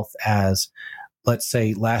define wealth as, let's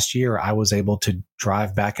say last year I was able to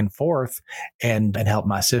drive back and forth and help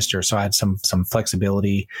my sister. So I had some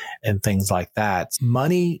flexibility and things like that.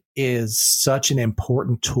 Money is such an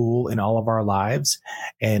important tool in all of our lives.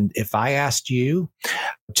 And if I asked you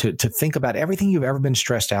to think about everything you've ever been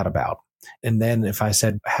stressed out about, and then if I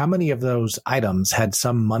said, how many of those items had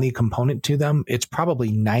some money component to them? It's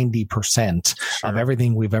probably 90% of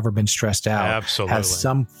everything we've ever been stressed out has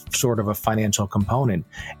some sort of a financial component.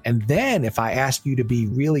 And then if I ask you to be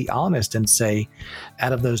really honest and say,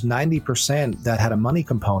 out of those 90% that had a money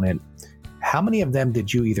component, how many of them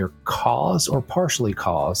did you either cause or partially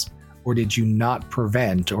cause? Or did you not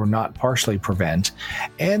prevent or not partially prevent?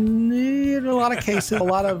 And in a lot of cases, we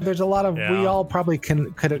all probably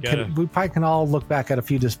we probably can all look back at a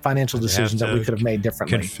few financial decisions that we could have made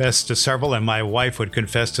differently. Confess to several, and my wife would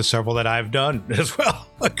confess to several that I've done as well.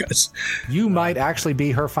 Because you might actually be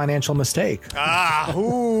her financial mistake.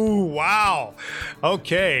 Wow.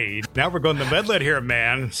 Okay. Now we're going to medlet here,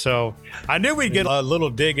 man. So I knew we'd get a little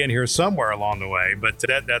dig in here somewhere along the way, but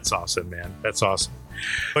that's awesome, man. That's awesome.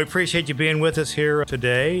 We appreciate you being with us here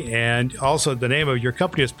today. And also, the name of your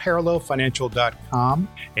company is parallelfinancial.com.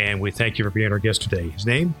 And we thank you for being our guest today. His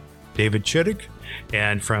name, David Chudyk,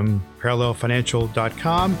 and from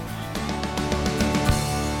parallelfinancial.com.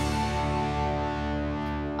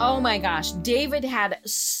 Oh my gosh, David had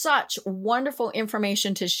such wonderful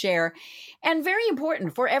information to share, and very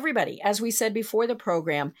important for everybody. As we said before the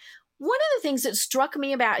program, one of the things that struck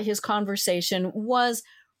me about his conversation was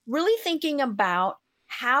really thinking about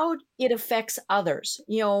how it affects others.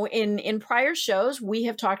 You know, in prior shows, we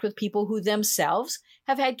have talked with people who themselves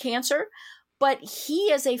have had cancer, but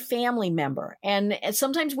he is a family member. And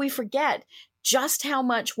sometimes we forget just how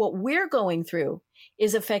much what we're going through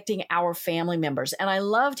is affecting our family members. And I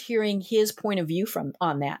loved hearing his point of view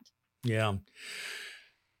on that. Yeah.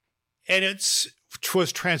 And it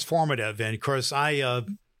was transformative. And of course, I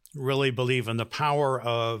really believe in the power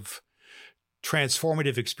of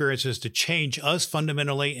transformative experiences to change us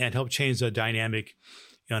fundamentally and help change the dynamic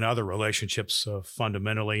in other relationships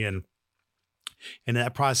fundamentally. And in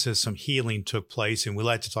that process, some healing took place. And we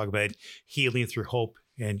like to talk about healing through hope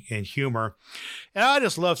and humor. And I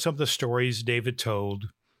just love some of the stories David told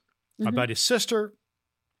about his sister,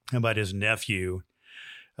 about his nephew.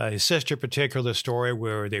 His sister, particular story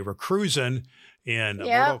where they were cruising in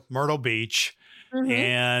Myrtle Beach.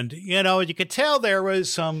 And, you could tell there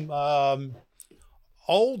was some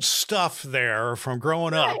old stuff there from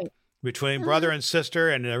growing up between brother and sister.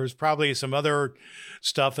 And there was probably some other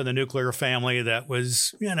stuff in the nuclear family that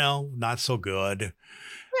was, not so good.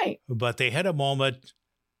 Right. But they had a moment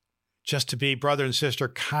just to be brother and sister,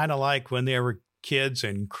 kind of like when they were kids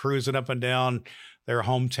and cruising up and down their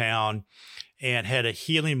hometown, and had a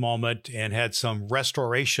healing moment and had some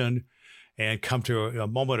restoration and come to a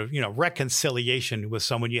moment of, reconciliation with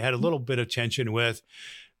someone you had a little bit of tension with,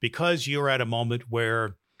 because you're at a moment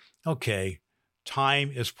where, okay,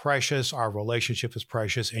 time is precious, our relationship is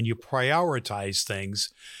precious, and you prioritize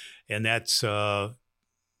things. And that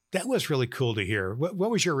was really cool to hear.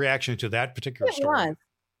 What was your reaction to that particular story? Was.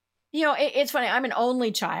 It's funny. I'm an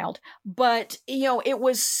only child, but, it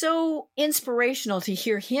was so inspirational to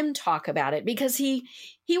hear him talk about it, because he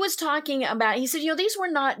was talking about, he said, these were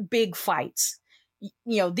not big fights.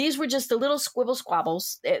 These were just the little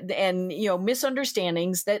squabbles and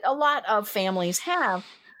misunderstandings that a lot of families have.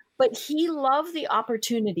 But he loved the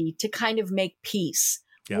opportunity to kind of make peace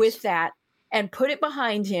with that and put it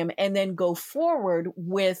behind him, and then go forward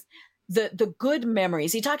with the good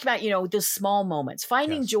memories. He talked about, the small moments,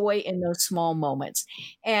 finding joy in those small moments.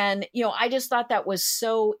 And, I just thought that was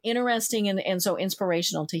so interesting and so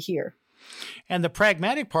inspirational to hear. And the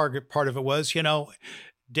pragmatic part of it was,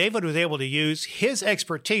 David was able to use his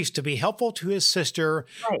expertise to be helpful to his sister,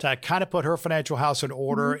 to kind of put her financial house in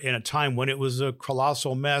order in a time when it was a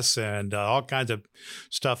colossal mess and all kinds of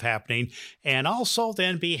stuff happening. And also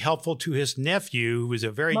then be helpful to his nephew, who was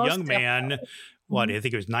a very young man. I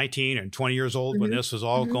think he was 19 and 20 years old when this was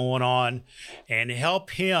all going on, and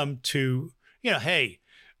help him to, hey,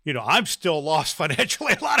 I'm still lost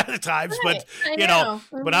financially a lot of the times, but,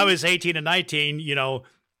 when I was 18 and 19,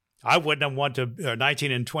 I wouldn't have wanted to,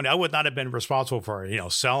 19 and 20, I would not have been responsible for,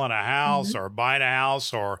 selling a house or buying a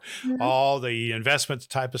house or all the investment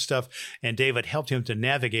type of stuff. And David helped him to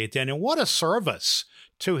navigate that. And what a service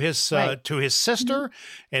to his sister,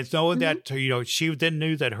 and knowing that, she then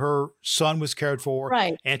knew that her son was cared for,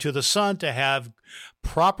 and to the son to have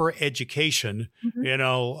proper education,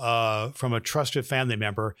 from a trusted family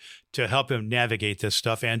member to help him navigate this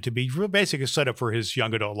stuff and to be basically set up for his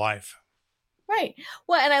young adult life. Right.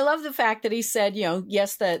 Well, and I love the fact that he said,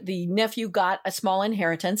 yes, the nephew got a small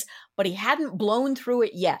inheritance, but he hadn't blown through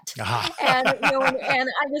it yet. And, and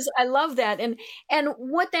I love that. And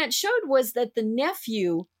what that showed was that the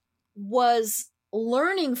nephew was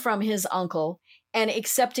learning from his uncle and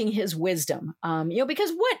accepting his wisdom.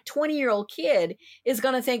 Because what 20-year-old kid is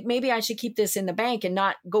going to think, maybe I should keep this in the bank and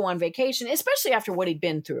not go on vacation, especially after what he'd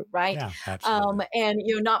been through. Right. Yeah, absolutely. And,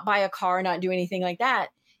 not buy a car, not do anything like that.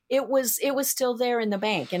 It was still there in the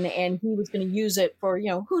bank, and he was going to use it for,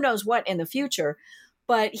 who knows what in the future.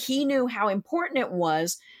 But he knew how important it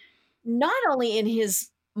was, not only in his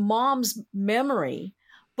mom's memory,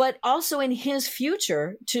 but also in his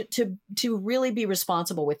future to really be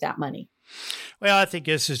responsible with that money. Well, I think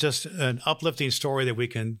this is just an uplifting story that we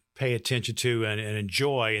can pay attention to and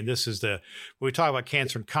enjoy. And this is when we talk about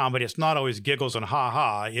cancer and comedy, it's not always giggles and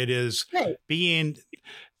ha-ha. It is being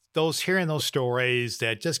hearing those stories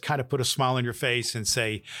that just kind of put a smile on your face and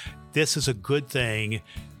say, this is a good thing.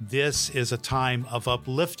 This is a time of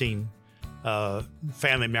uplifting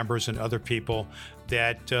family members and other people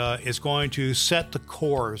that is going to set the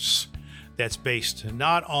course that's based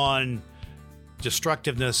not on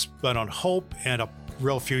destructiveness, but on hope and a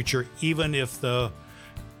real future. Even if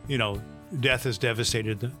death has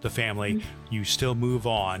devastated the family, you still move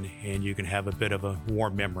on and you can have a bit of a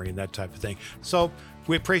warm memory and that type of thing. So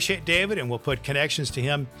we appreciate David, and we'll put connections to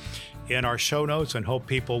him in our show notes, and hope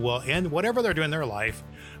people will, and whatever they're doing in their life,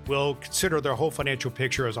 will consider their whole financial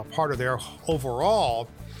picture as a part of their overall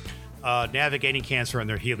navigating cancer and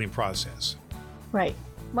their healing process. Right.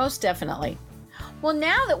 Most definitely. Well,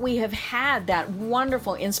 now that we have had that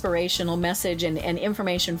wonderful inspirational message and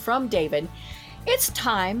information from David, it's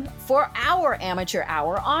time for our amateur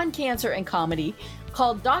hour on cancer and comedy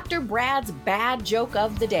called Dr. Brad's Bad Joke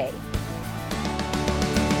of the Day.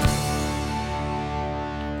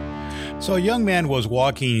 So a young man was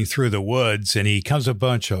walking through the woods, and he comes a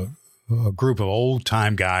group of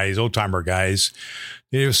old-timer guys.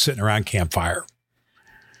 They were sitting around campfire.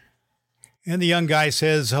 And the young guy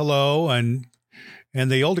says hello, and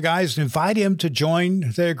the older guys invite him to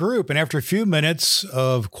join their group. And after a few minutes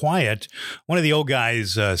of quiet, one of the old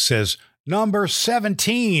guys says, "Number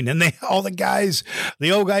 17." And the old guys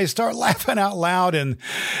start laughing out loud. And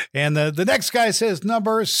the next guy says,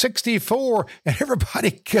 "Number 64." And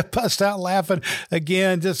everybody busts out laughing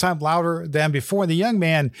again, this time louder than before. And the young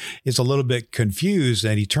man is a little bit confused,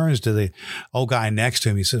 and he turns to the old guy next to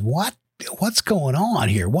him. He says, What's going on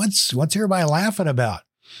here? What's everybody laughing about?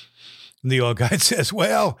 And the old guy says,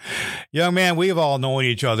 "Well, young man, we've all known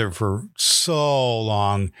each other for so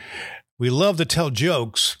long. We love to tell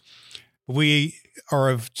jokes. We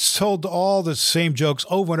have told all the same jokes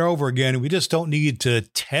over and over again. We just don't need to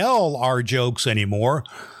tell our jokes anymore.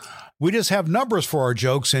 We just have numbers for our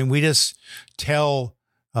jokes, and we just tell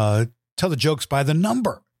the jokes by the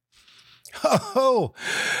number." Oh,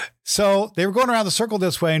 so they were going around the circle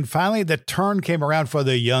this way, and finally the turn came around for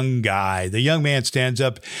the young guy. The young man stands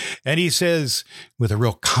up, and he says, with a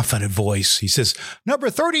real confident voice, he says, "Number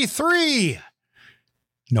 33.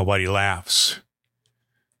 Nobody laughs.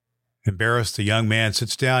 Embarrassed, the young man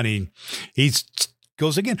sits down. He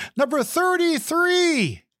goes again, "Number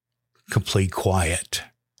 33. Complete quiet.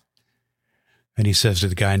 And he says to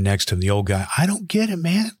the guy next to him, the old guy, "I don't get it,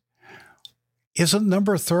 man. Isn't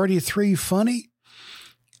number 33 funny?"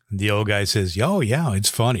 And the old guy says, "Oh, yeah, it's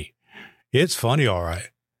funny. It's funny, all right.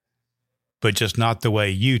 But just not the way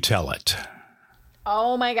you tell it."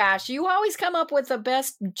 Oh my gosh, you always come up with the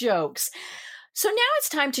best jokes. So now it's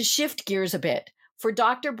time to shift gears a bit for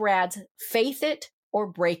Dr. Brad's Faith It or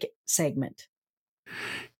Break It segment.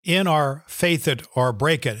 In our Faith It or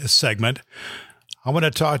Break It segment, I want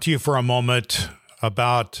to talk to you for a moment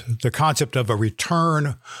about the concept of a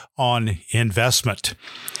return on investment.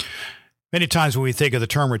 Many times when we think of the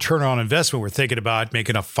term return on investment, we're thinking about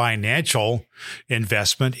making a financial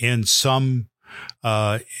investment in some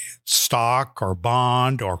stock or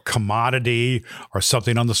bond or commodity or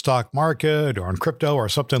something on the stock market or in crypto or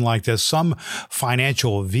something like this, some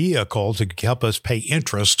financial vehicle to help us pay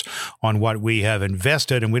interest on what we have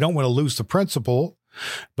invested. And we don't want to lose the principal,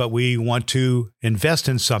 but we want to invest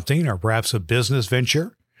in something or perhaps a business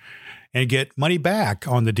venture and get money back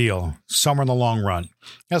on the deal somewhere in the long run.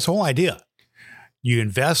 That's the whole idea. You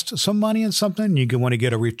invest some money in something, you want to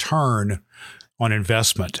get a return on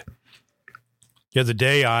investment. The other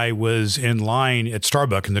day, I was in line at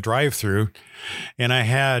Starbucks in the drive-thru, and I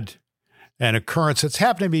had an occurrence that's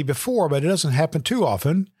happened to me before, but it doesn't happen too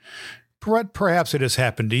often. Perhaps it has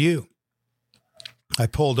happened to you. I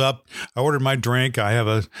pulled up, I ordered my drink. I have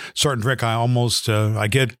a certain drink I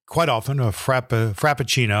get quite often, a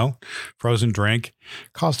Frappuccino, frozen drink.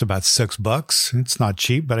 Cost about $6. It's not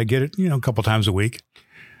cheap, but I get it, a couple times a week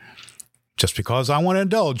just because I want to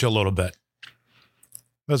indulge a little bit.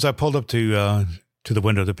 As I pulled up to the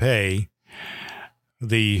window to pay,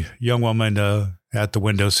 the young woman at the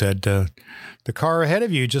window said, "The car ahead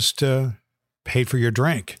of you just paid for your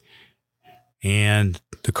drink." And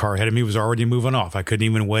the car ahead of me was already moving off. I couldn't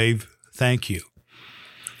even wave thank you.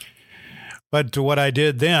 But what I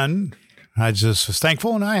did then, I just was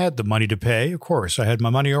thankful, and I had the money to pay. Of course, I had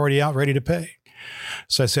my money already out ready to pay.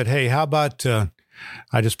 So I said, "Hey, how about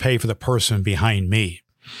I just pay for the person behind me?"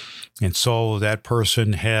 And so that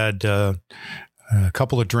person had a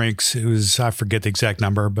couple of drinks. It was, I forget the exact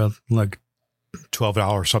number, but like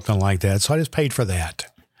 $12, something like that. So I just paid for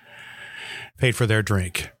that, paid for their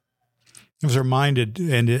drink. I was reminded,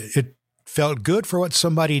 and it felt good for what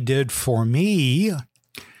somebody did for me,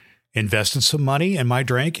 invested some money in my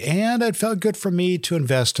drink, and it felt good for me to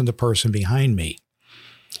invest in the person behind me.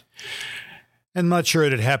 I'm not sure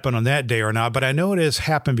it had happened on that day or not, but I know it has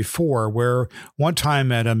happened before where one time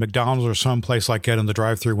at a McDonald's or someplace like that in the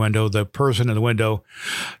drive-thru window, the person in the window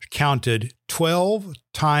counted 12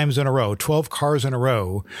 times in a row, 12 cars in a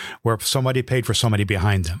row where somebody paid for somebody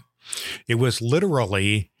behind them. It was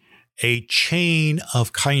literally a chain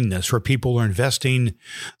of kindness where people are investing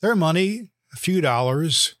their money, a few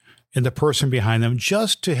dollars, in the person behind them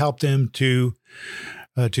just to help them to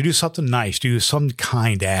do something nice, do some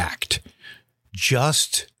kind act.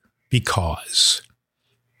 Just because.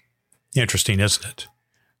 Interesting, isn't it?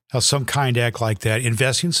 How some kind act like that,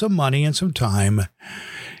 investing some money and some time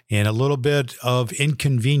and a little bit of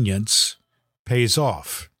inconvenience pays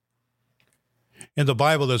off. In the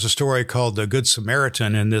Bible, there's a story called the Good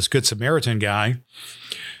Samaritan, and this Good Samaritan guy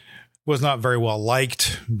was not very well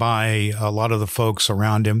liked by a lot of the folks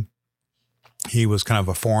around him. He was kind of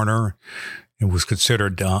a foreigner and was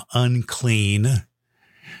considered unclean.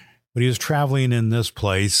 But he was traveling in this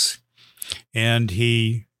place, and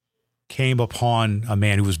he came upon a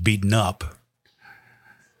man who was beaten up.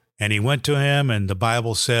 And he went to him, and the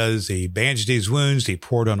Bible says he bandaged his wounds. He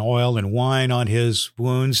poured on oil and wine on his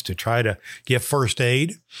wounds to try to give first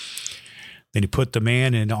aid. Then he put the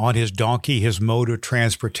man on his donkey, his mode of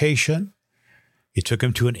transportation. He took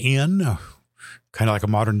him to an inn, kind of like a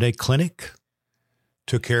modern-day clinic,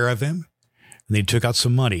 took care of him, and then he took out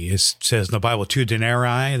some money. It says in the Bible, 2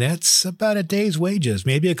 denarii. That's about a day's wages,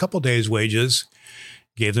 maybe a couple days' wages.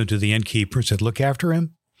 Gave them to the innkeeper and said, look after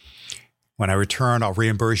him. When I return, I'll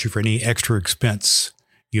reimburse you for any extra expense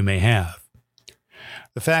you may have.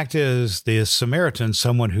 The fact is, the Samaritan,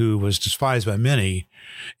 someone who was despised by many,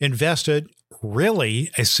 invested really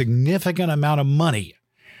a significant amount of money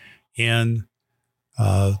in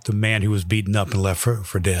the man who was beaten up and left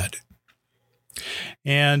for dead.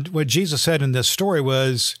 And what Jesus said in this story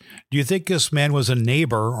was, do you think this man was a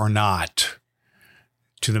neighbor or not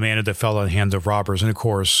to the man that fell in the hands of robbers? And of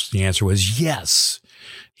course, the answer was yes.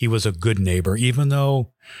 He was a good neighbor, even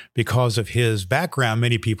though because of his background,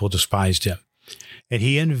 many people despised him. And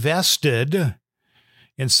he invested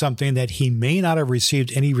in something that he may not have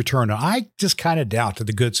received any return on. I just kind of doubt that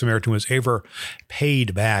the Good Samaritan was ever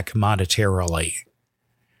paid back monetarily.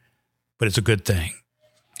 But it's a good thing.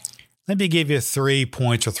 Let me give you 3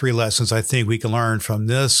 points or 3 lessons I think we can learn from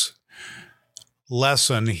this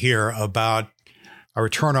lesson here about a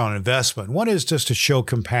return on investment. One is just to show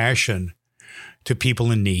compassion to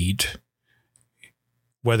people in need,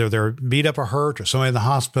 whether they're beat up or hurt or somebody in the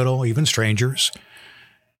hospital, even strangers,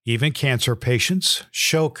 even cancer patients.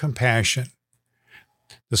 Show compassion.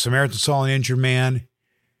 The Samaritan saw an injured man,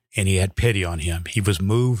 and he had pity on him. He was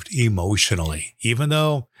moved emotionally, even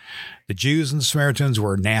though the Jews and the Samaritans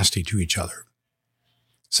were nasty to each other.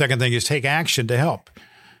 Second thing is take action to help.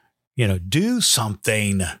 Do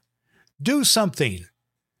something. Do something.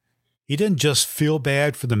 He didn't just feel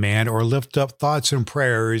bad for the man or lift up thoughts and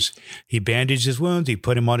prayers. He bandaged his wounds. He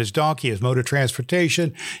put him on his donkey, his mode of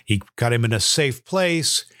transportation. He got him in a safe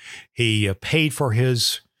place. He paid for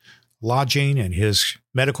his lodging and his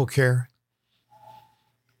medical care.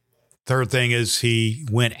 Third thing is he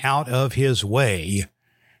went out of his way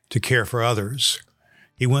to care for others.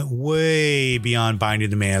 He went way beyond binding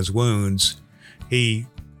the man's wounds. He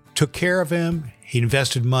took care of him. He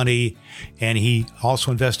invested money, and he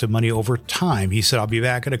also invested money over time. He said, I'll be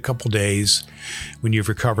back in a couple days when you've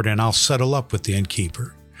recovered, and I'll settle up with the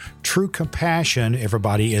innkeeper. True compassion,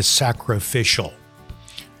 everybody, is sacrificial.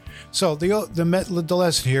 So the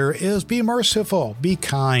lesson here is be merciful, be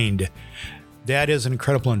kind. That is an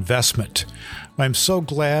incredible investment. I'm so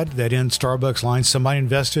glad that in Starbucks line, somebody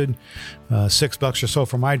invested $6 or so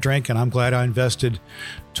for my drink, and I'm glad I invested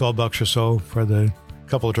 $12 or so for the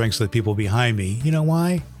couple of drinks of the people behind me. You know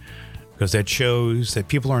why? Because that shows that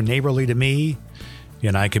people are neighborly to me,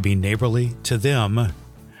 and I could be neighborly to them.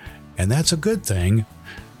 And that's a good thing.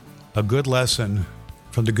 A good lesson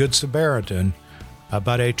from the Good Samaritan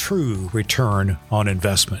about a true return on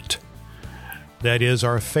investment. That is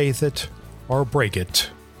our faith it or break it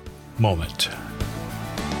moment.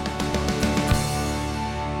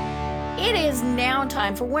 It is now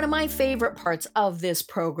time for one of my favorite parts of this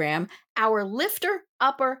program, our Lifter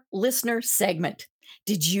Upper Listener segment.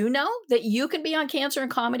 Did you know that you can be on Cancer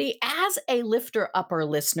and Comedy as a Lifter Upper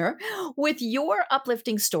listener with your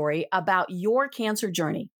uplifting story about your cancer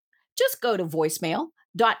journey? Just go to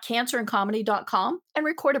voicemail.cancerandcomedy.com and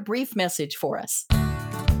record a brief message for us.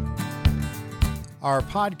 Our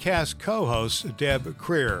podcast co-host, Deb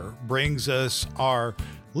Creer, brings us our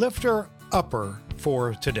Lifter Upper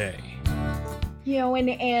for today.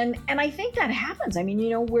 And I think that happens. I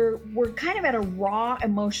mean, we're kind of at a raw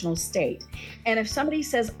emotional state. And if somebody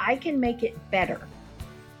says, I can make it better,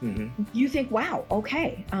 you think, wow,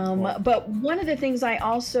 okay. But one of the things I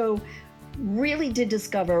also really did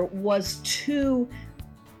discover was to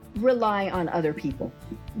rely on other people.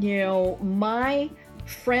 My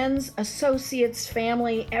friends, associates,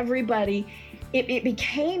 family, everybody, it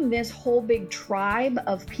became this whole big tribe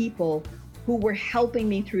of people who were helping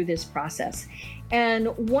me through this process. And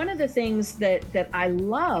one of the things that I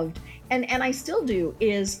loved, and I still do,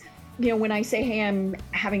 is, when I say, hey, I'm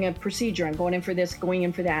having a procedure, I'm going in for this, going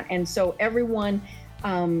in for that. And so everyone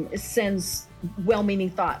sends well-meaning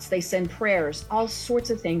thoughts. They send prayers, all sorts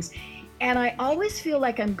of things. And I always feel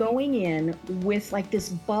like I'm going in with like this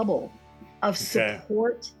bubble of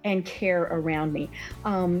support and care around me.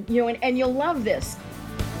 And you'll love this.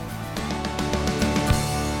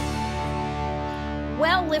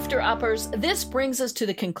 Well, Lifter Uppers, this brings us to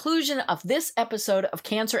the conclusion of this episode of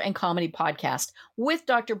Cancer and Comedy Podcast with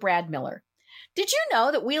Dr. Brad Miller. Did you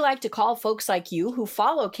know that we like to call folks like you who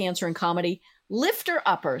follow Cancer and Comedy Lifter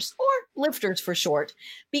Uppers, or Uplifters for short,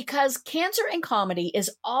 because Cancer and Comedy is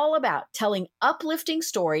all about telling uplifting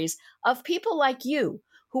stories of people like you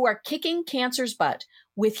who are kicking cancer's butt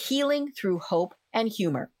with healing through hope and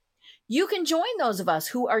humor. You can join those of us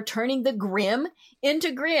who are turning the grim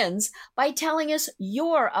into grins by telling us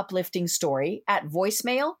your uplifting story at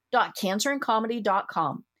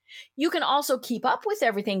voicemail.cancerandcomedy.com. You can also keep up with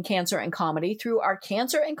everything Cancer and Comedy through our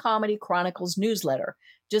Cancer and Comedy Chronicles newsletter.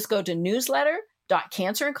 Just go to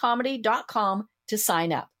newsletter.cancerandcomedy.com to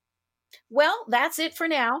sign up. Well, that's it for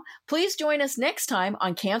now. Please join us next time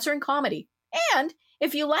on Cancer and Comedy. And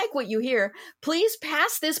if you like what you hear, please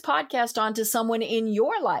pass this podcast on to someone in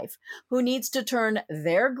your life who needs to turn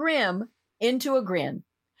their grim into a grin.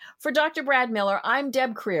 For Dr. Brad Miller, I'm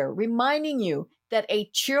Deb Creer, reminding you that a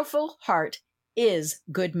cheerful heart is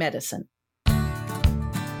good medicine.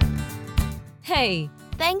 Hey,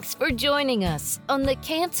 thanks for joining us on the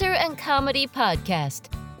Cancer and Comedy podcast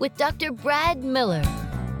with Dr. Brad Miller.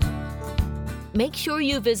 Make sure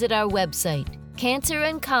you visit our website,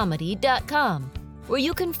 cancerandcomedy.com, where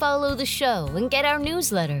you can follow the show and get our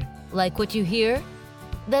newsletter. Like what you hear?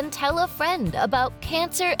 Then tell a friend about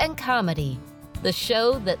Cancer and Comedy, the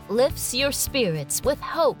show that lifts your spirits with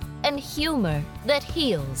hope and humor that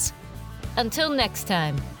heals. Until next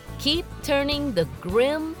time, keep turning the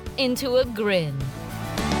grim into a grin.